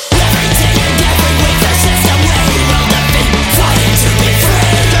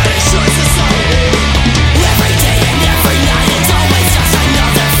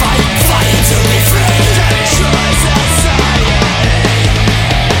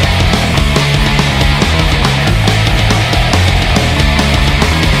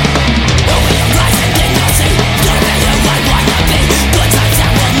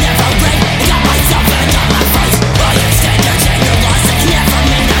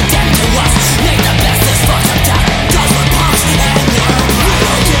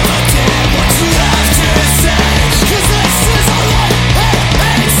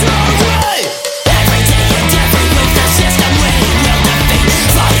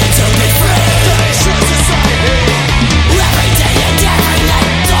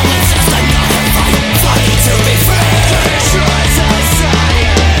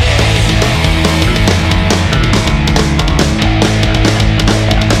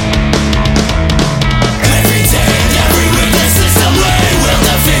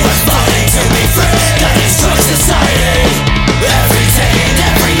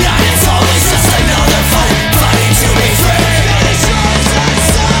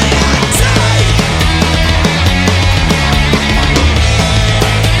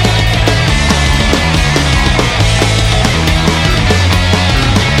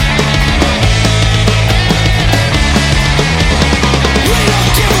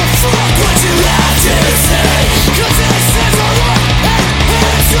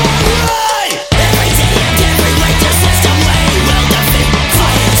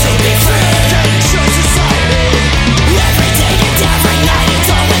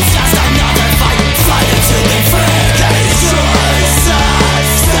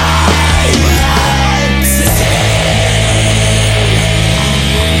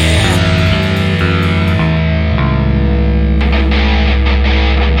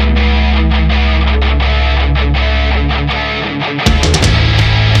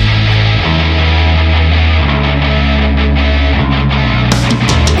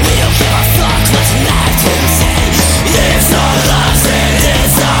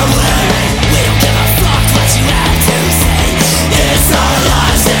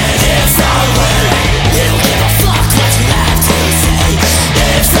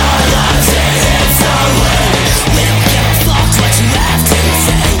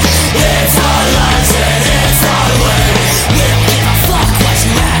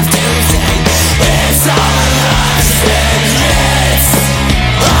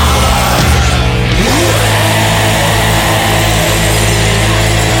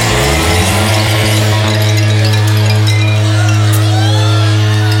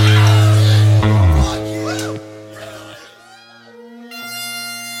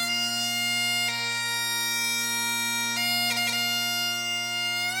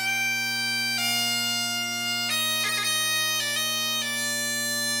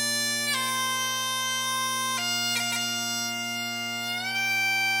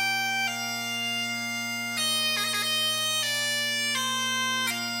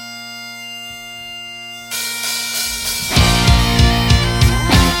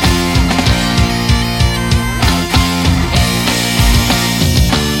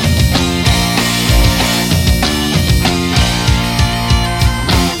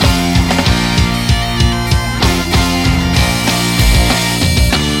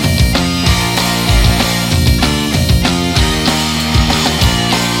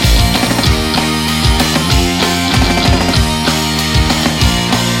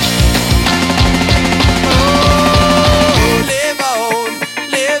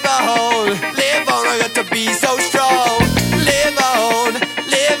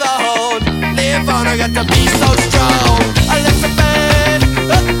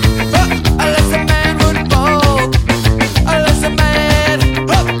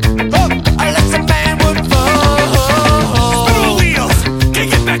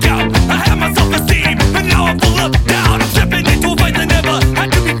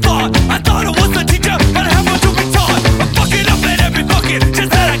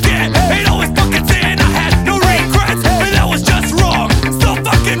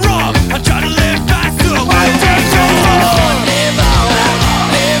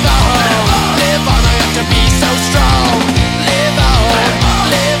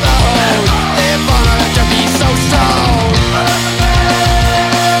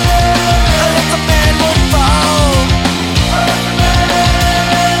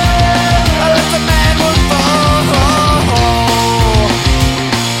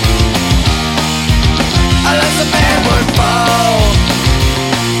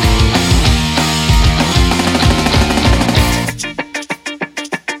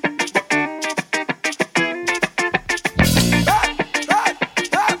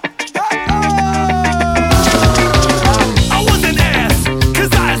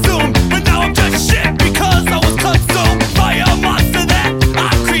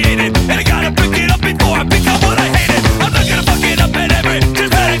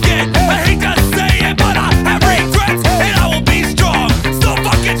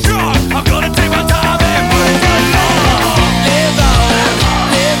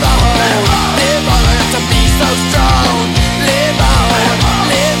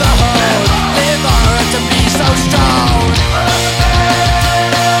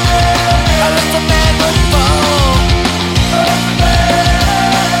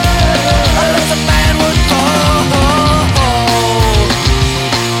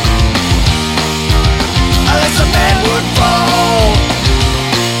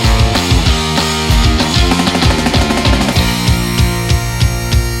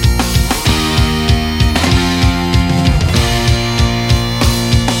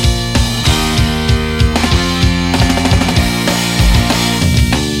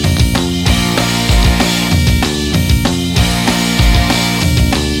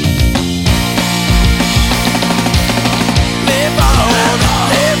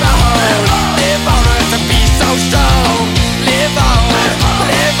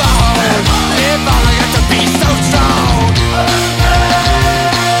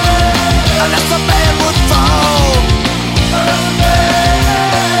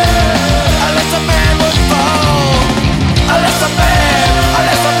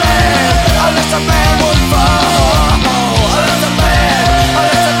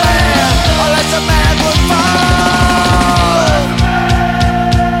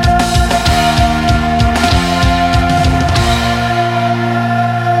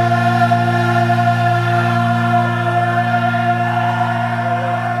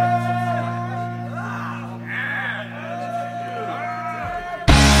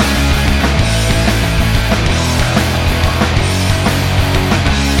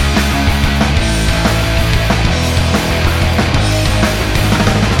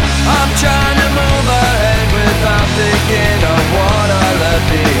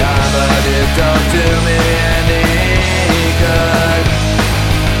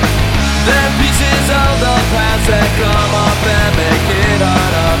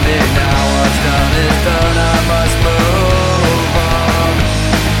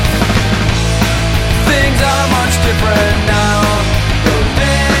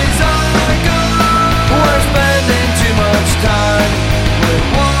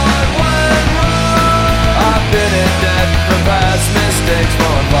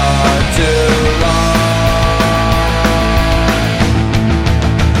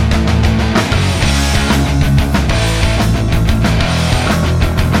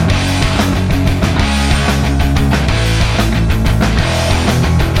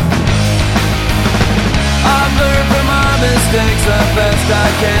things the best I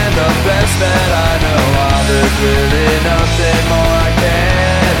can, the best that I know of. There's really nothing more I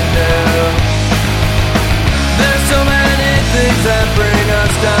can do. There's so many things that bring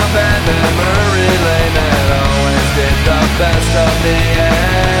us down bad memory lane that always did the best of me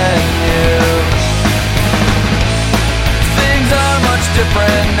and you. Things are much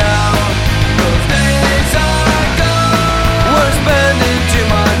different now. Those days are gone. We're spending too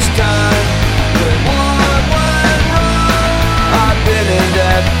much time with what went wrong. I've been in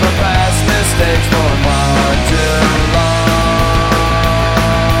debt for past mistakes for far too long.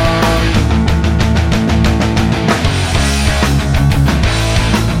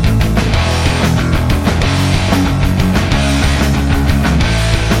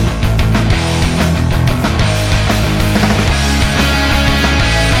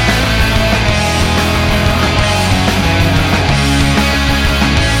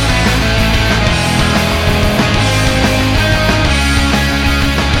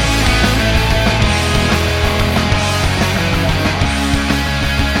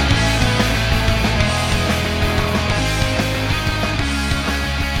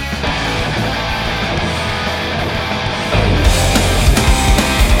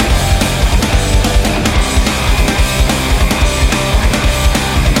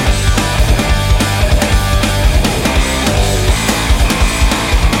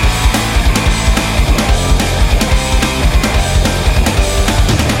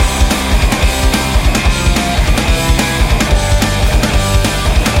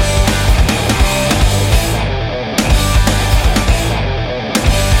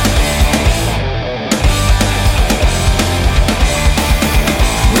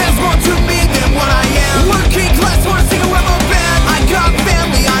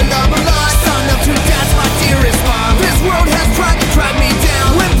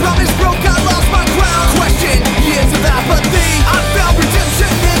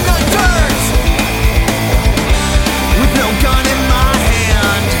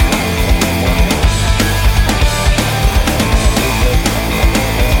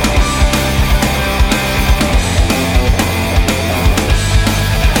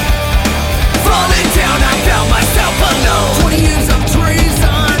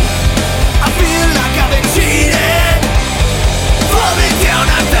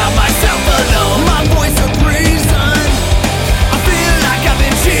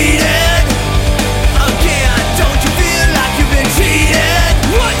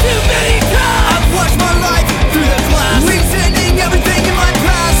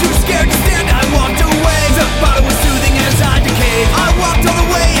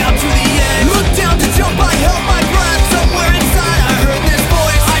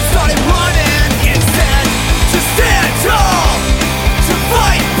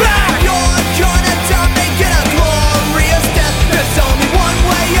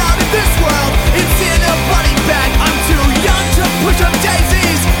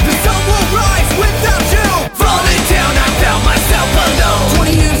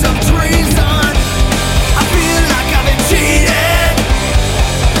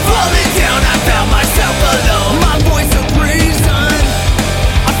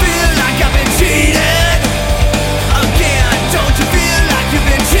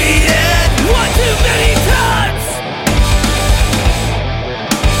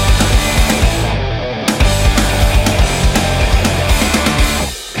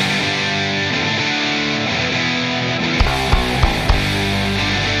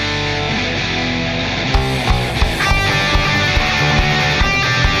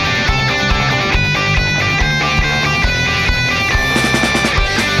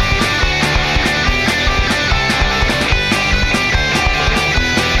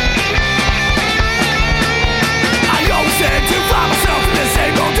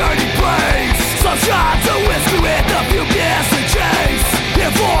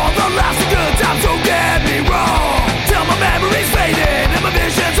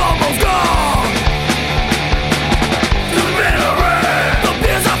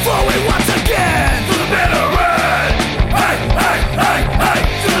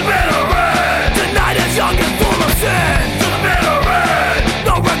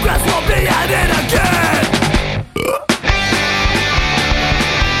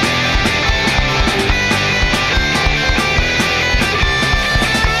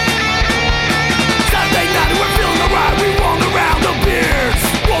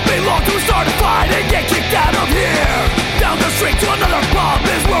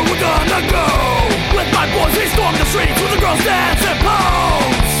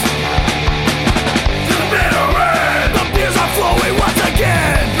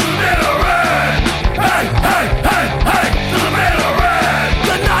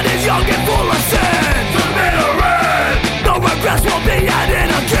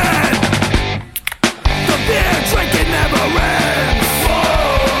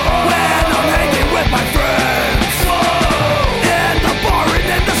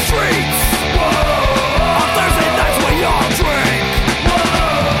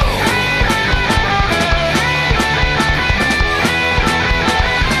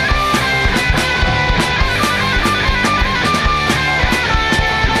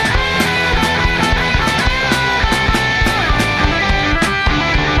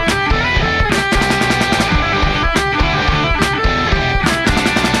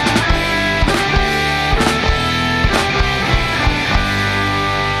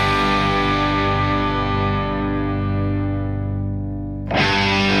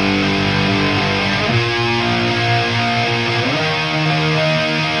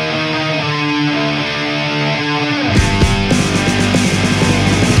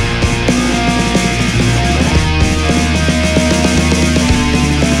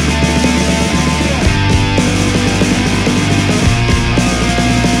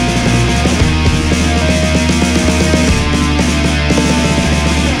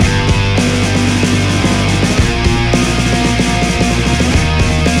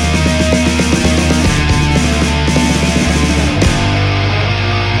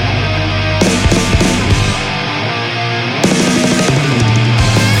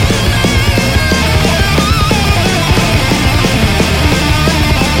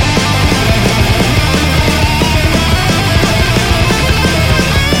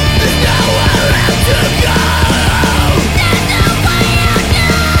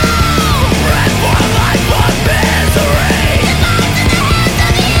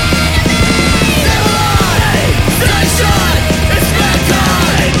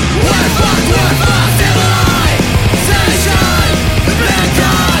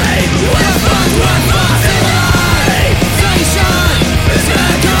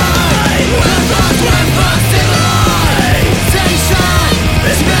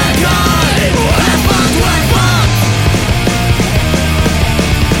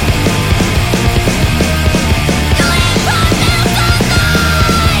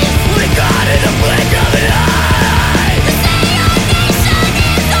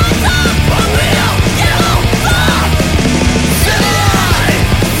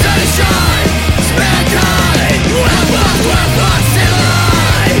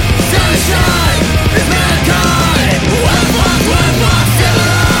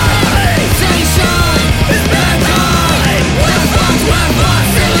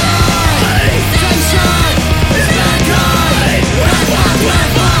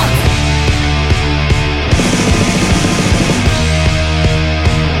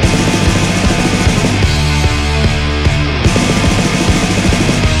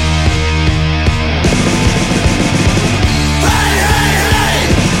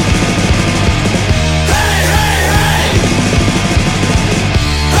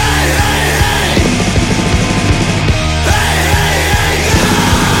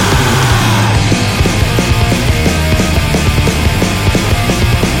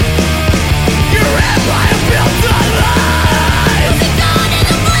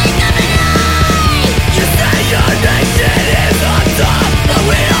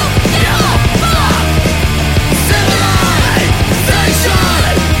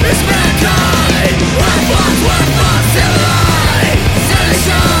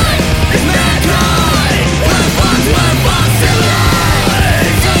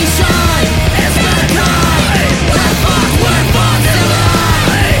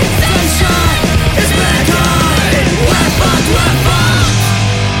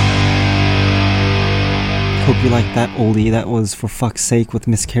 Hope you liked that oldie. That was For Fuck's Sake with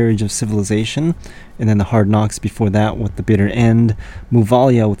Miscarriage of Civilization. And then the Hard Knocks before that with The Bitter End.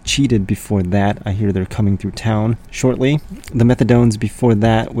 Muvalia with Cheated before that. I hear they're coming through town shortly. The Methadones before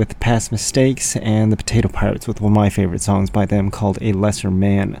that with Past Mistakes. And the Potato Pirates with one of my favorite songs by them called A Lesser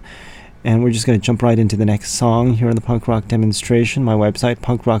Man. And we're just going to jump right into the next song here on the Punk Rock Demonstration. My website,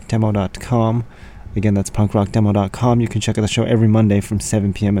 punkrockdemo.com. Again, that's punkrockdemo.com. You can check out the show every Monday from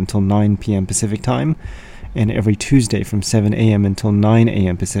 7 p.m. until 9 p.m. Pacific Time, and every Tuesday from 7 a.m. until 9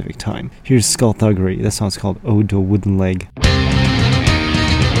 a.m. Pacific Time. Here's Skull Thuggery. This song's called Ode to a Wooden Leg.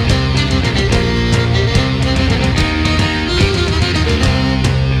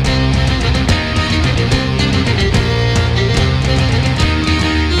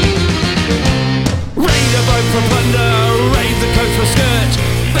 For plunder, raise the coast for skirt,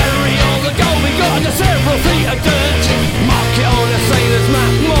 bury all the gold we got under several feet of dirt. Mark it on a sailor's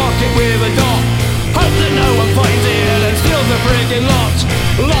map, mark it with a dot. Hope that no one finds it and steals the friggin' lot.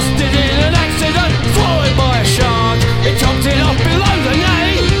 Lost it in an accident, swallowed by a shark. It chopped it off below the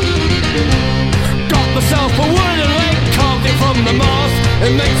knee. Got myself a wooden leg, carved it from the mast.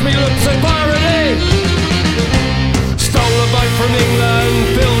 It makes me look so piratey. Stole a boat from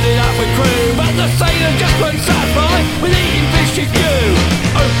England, filled it up with crew, but the sailor just went sat by with eating fish is due.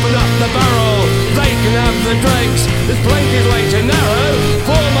 Open up the barrel, they can have the dregs. This plank is way too narrow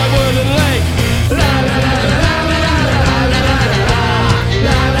for my wooden leg. La la la la la la la la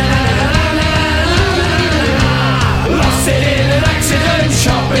la la la. Lost it in an accident,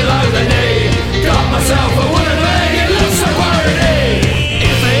 shot below the knee. Got myself a wooden leg, it looks so worried.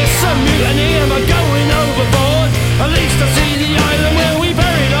 If there's some mutiny, am I going overboard? At least I see the island where we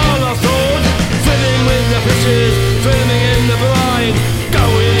buried all our swords. Swimming with the fishes, swimming in the brine.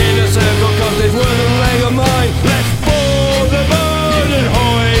 Going in a circle cause this wooden leg of mine. Let's board the boat and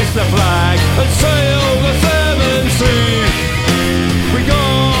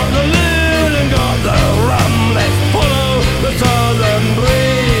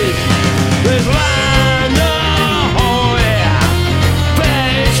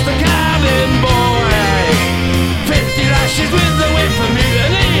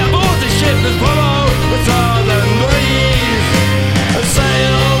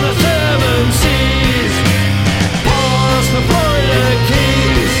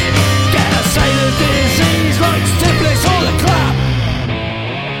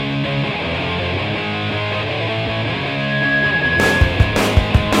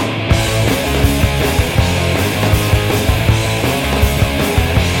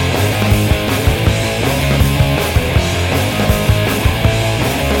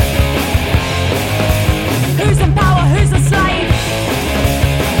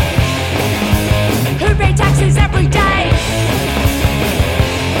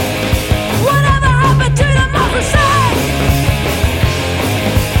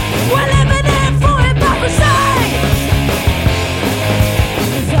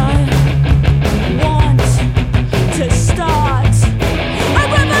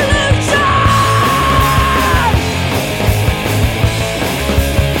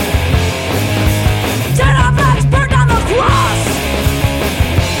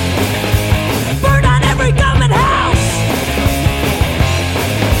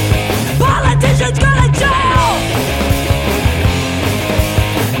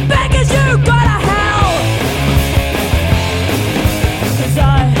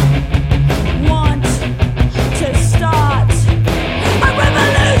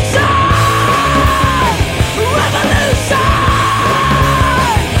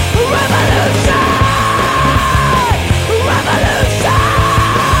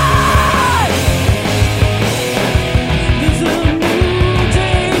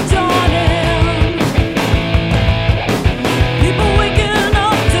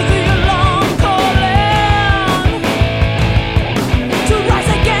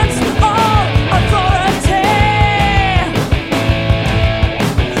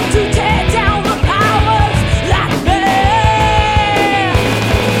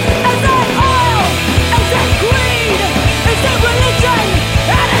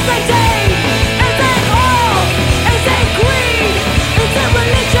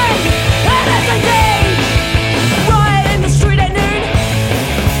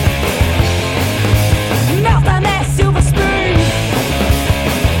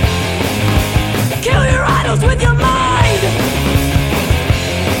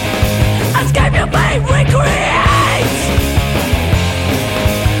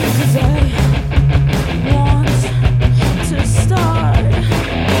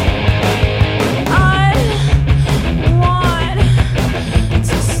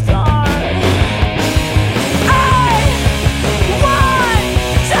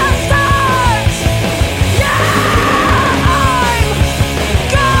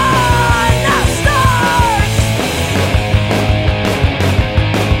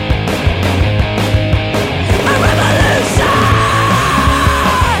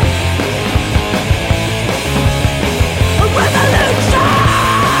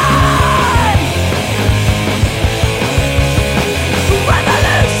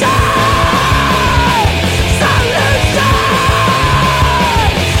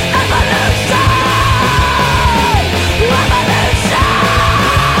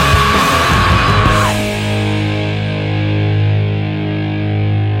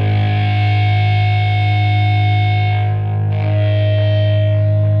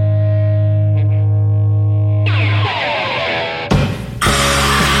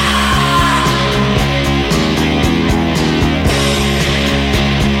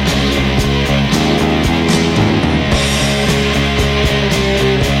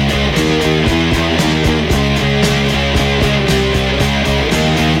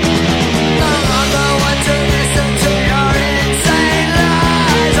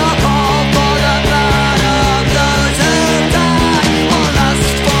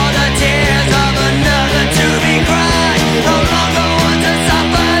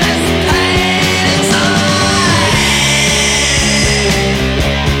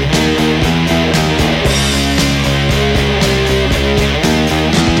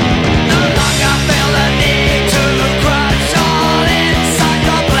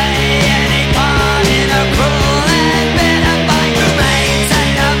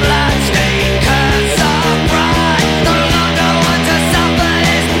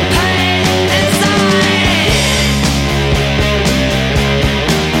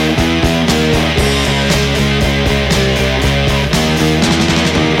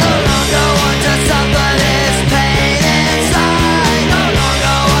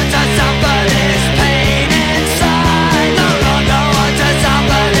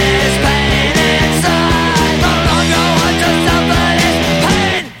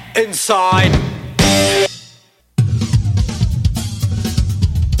side.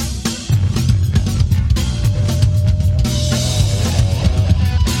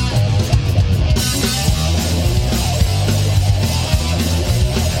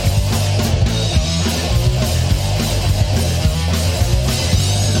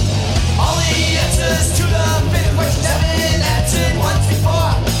 All the answers to the big questions have been answered once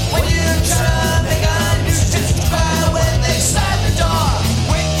before. When you try to make a new sense to cry when they slam the door.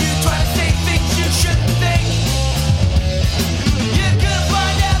 When you try to say things you shouldn't think, you're gonna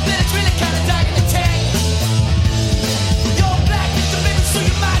find out that it's really kind of dark in the tank. You're black as the middle, so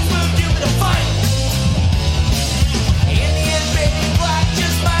you might as well give it a fight. In the end, baby, black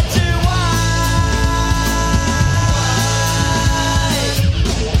just might do white.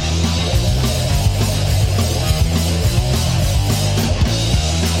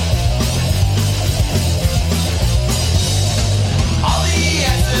 All the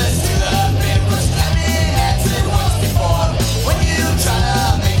answers to the big questions have been answered once before. When you try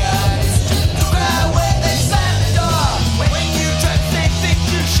to make a decision to cry when they slam the door. When you try to say things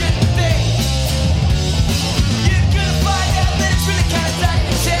you shouldn't think, you're gonna find out that it's really kind of dark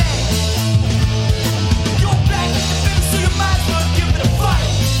to change. You're black as the middle, so you might as well give it a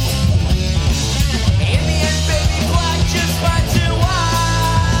fight. In the end, baby, black just might do white.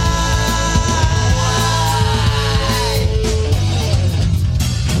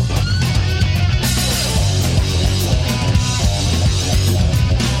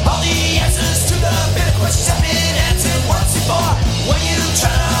 All the answers to the big questions have been answered once before. When you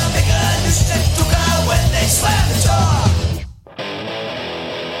try to make a new step to go when they slam the door.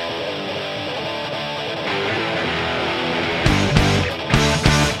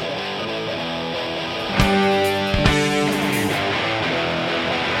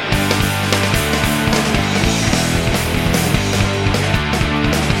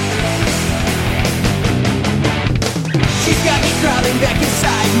 She's got me crawling back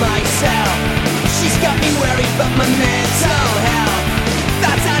inside myself. She's got me worried about my mental health.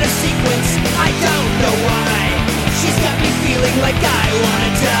 Thoughts out of sequence, I don't know why. She's got me feeling like I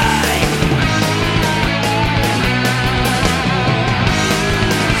wanna die.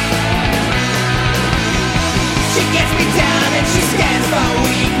 She gets me down and she scans for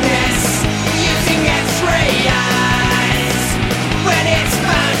weakness using X-ray eyes. When it's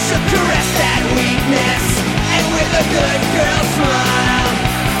found, she'll caress that weakness, and with a good girl smile,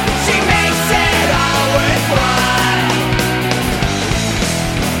 she makes it all worthwhile.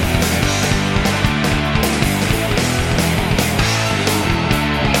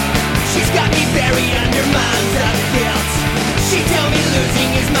 She's got me buried under mounds of guilt. She told me losing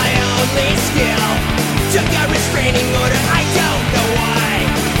is my only skill. Took a restraining order, I don't know why,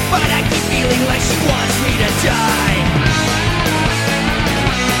 but I keep feeling like she wants me to die.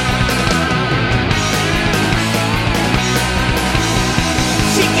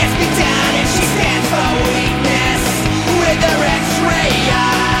 She gets me down and she stands for weakness with her X-ray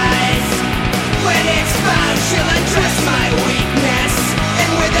eyes. When it's found, she'll undress my weakness, and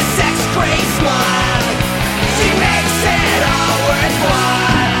with a sex-crazed smile, she makes it all worthwhile.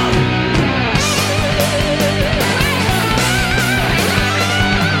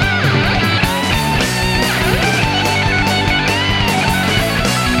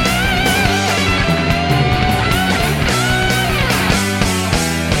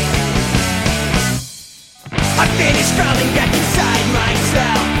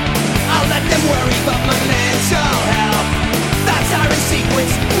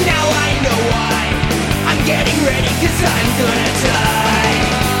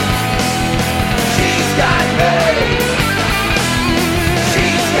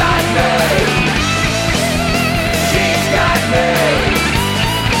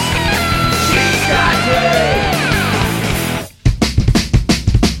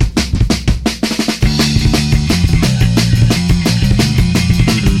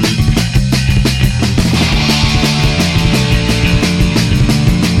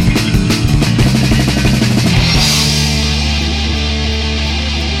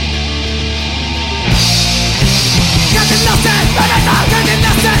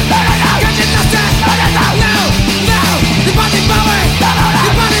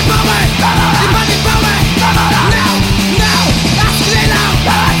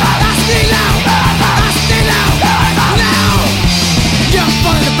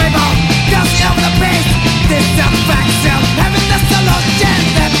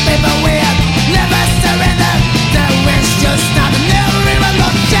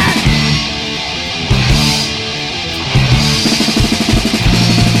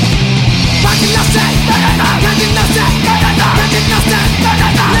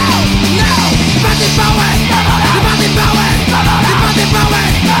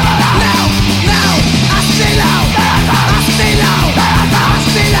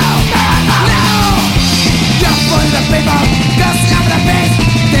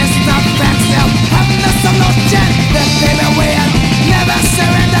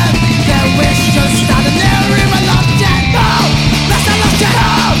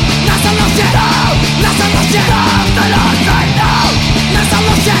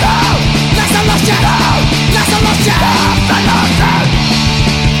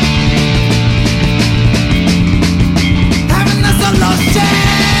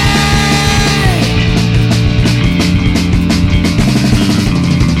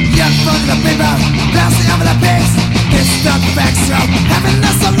 fix you. Having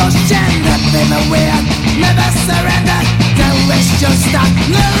the solution that made me weird. Never surrender. Then wish to start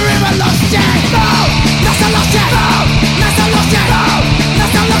the revolution. No, no solution. No, no solution. No, no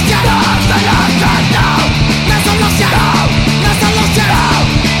solution. No solution. No, no solution. No, no solution. No, no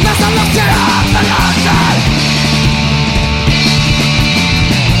solution. No solution.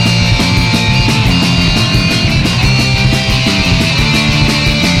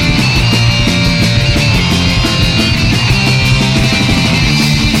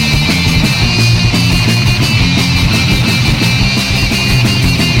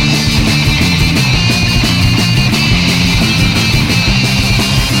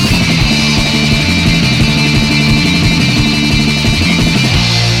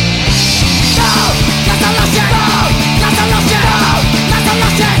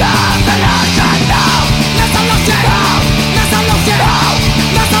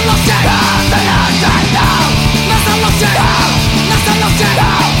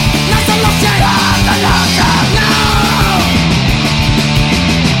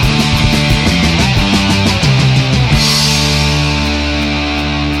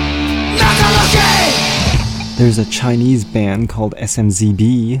 There's a Chinese band called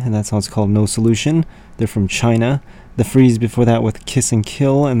SMZB, and that song's called No Solution. They're from China. The Freeze before that with Kiss and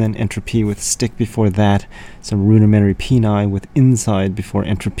Kill, and then Entropy with Stick before that. Some Rudimentary Peni with Inside before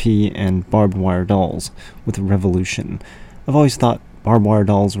Entropy, and Barbed Wire Dolls with Revolution. I've always thought Barbed Wire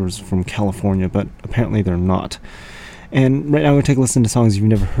Dolls was from California, but apparently they're not. And right now I'm going to take a listen to songs you've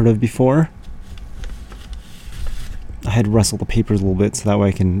never heard of before. I had to rustle the papers a little bit so that way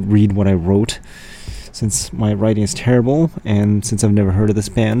I can read what I wrote, since my writing is terrible, and since I've never heard of this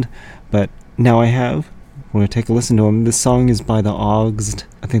band, but now I have. We're going to take a listen to them. This song is by the Augst.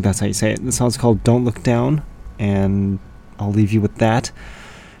 I think that's how you say it. The song's called Don't Look Down, and I'll leave you with that.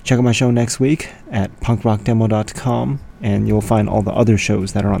 Check out my show next week at punkrockdemo.com, and you'll find all the other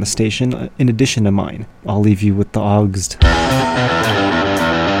shows that are on the station in addition to mine. I'll leave you with the Augst.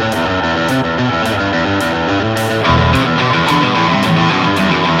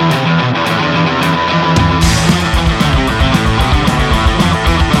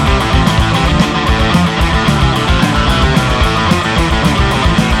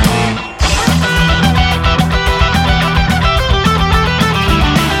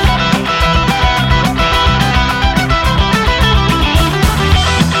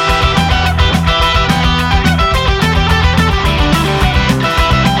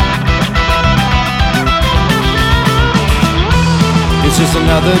 Just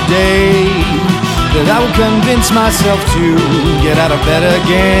another day that I will convince myself to get out of bed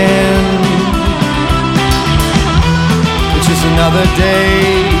again. It's just another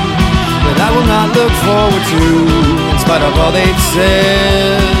day that I will not look forward to, in spite of all they've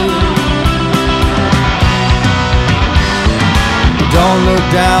said. Don't look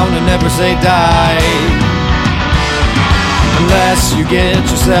down and never say die, unless you get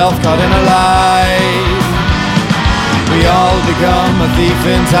yourself caught in a lie. We all become a thief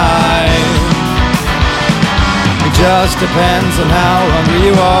in time. It just depends on how hungry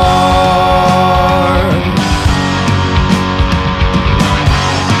you are.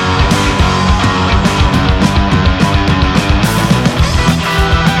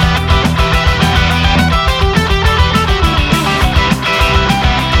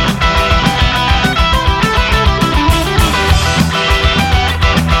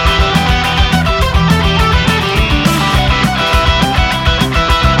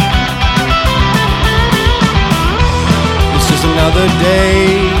 Another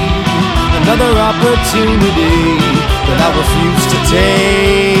day, another opportunity that I refuse to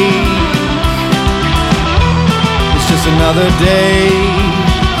take. It's just another day,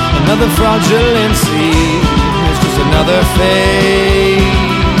 another fraudulency. It's just another fate.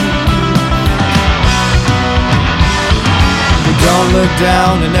 Don't look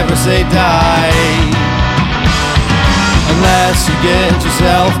down and never say die, unless you get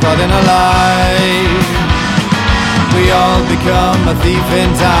yourself caught in a lie. We all become a thief in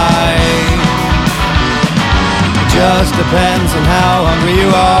time. It just depends on how hungry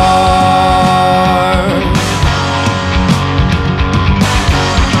you are.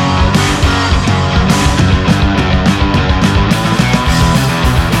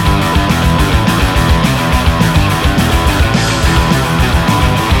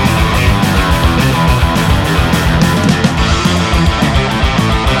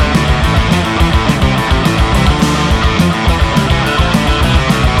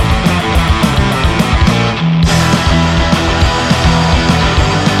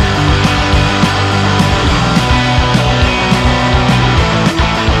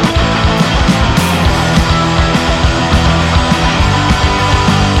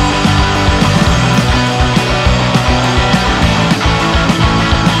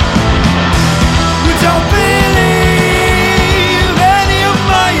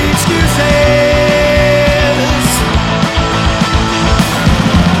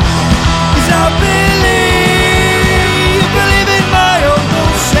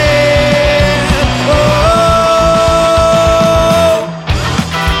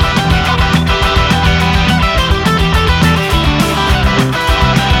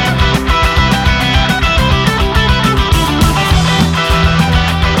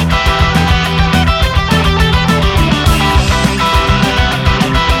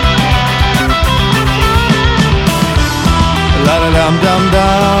 dum dum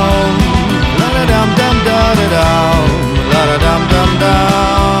dum. La da dum dum da da dum. La da dum dum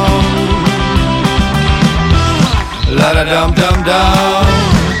dum. La da dum dum dum.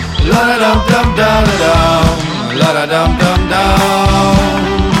 La da dum dum da da dum. La da dum dum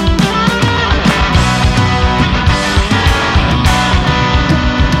dum.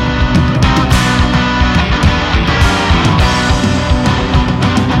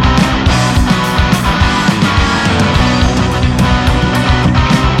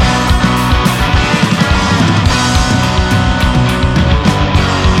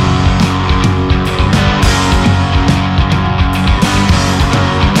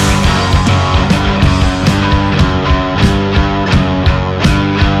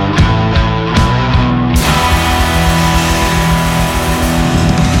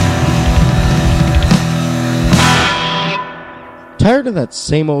 Tired of that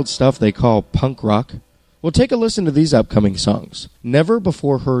same old stuff they call punk rock? Well, take a listen to these upcoming songs. Never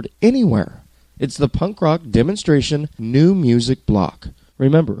before heard anywhere. It's the Punk Rock Demonstration New Music Block.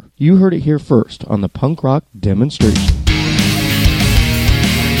 Remember, you heard it here first on the Punk Rock Demonstration.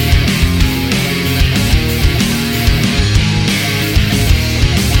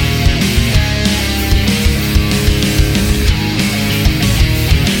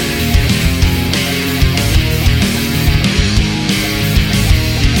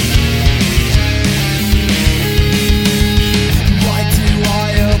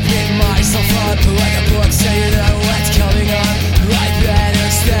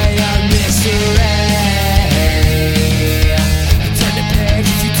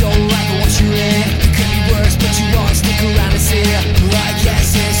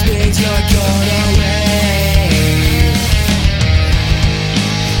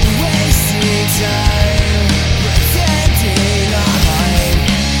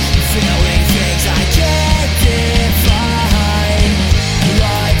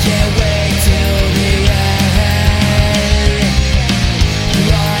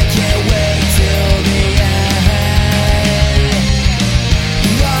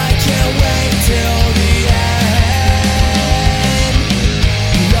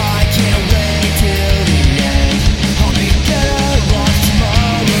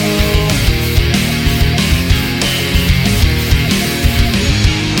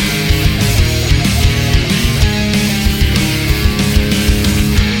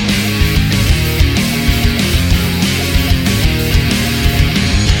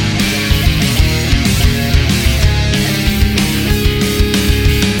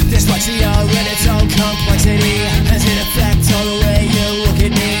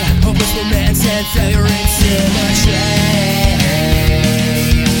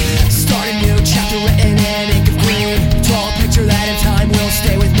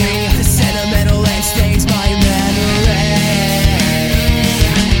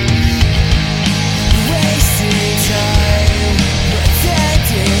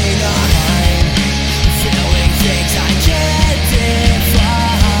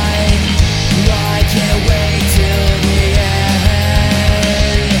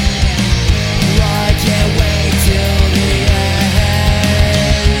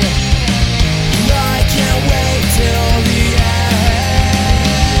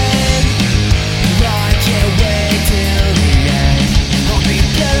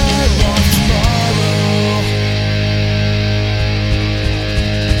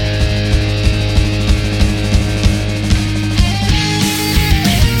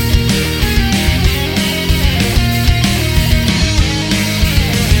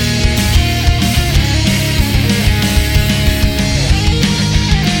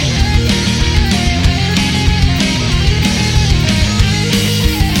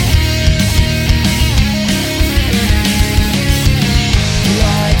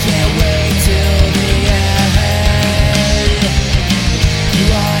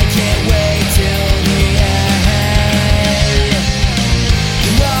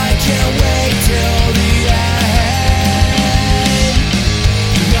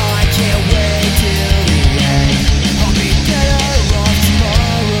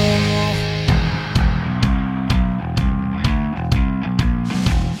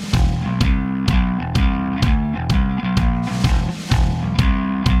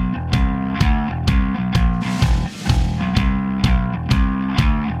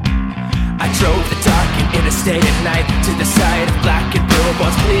 Interstate at night to the sight of black and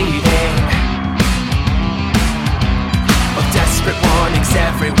billboards bleeding, of desperate warnings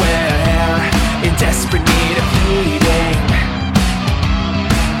everywhere, in desperate need of heeding.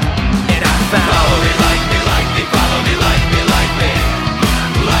 And I found follow me, like me, like me, follow me, like me, like me,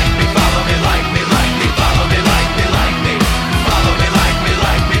 like me, follow me, like me, like me, follow me, like me, like me, follow me.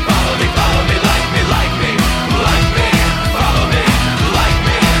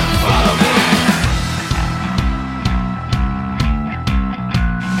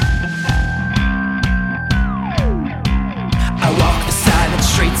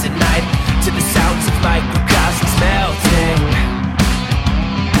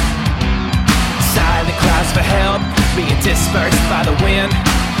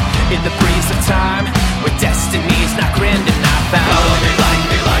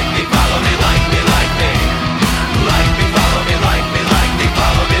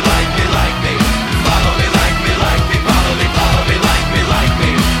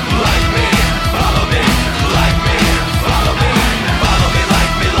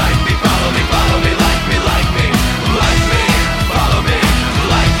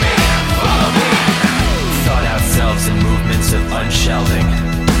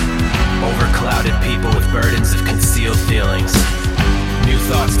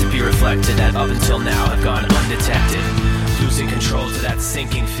 up until now have gone undetected, losing control to that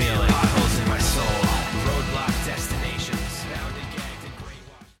sinking feeling.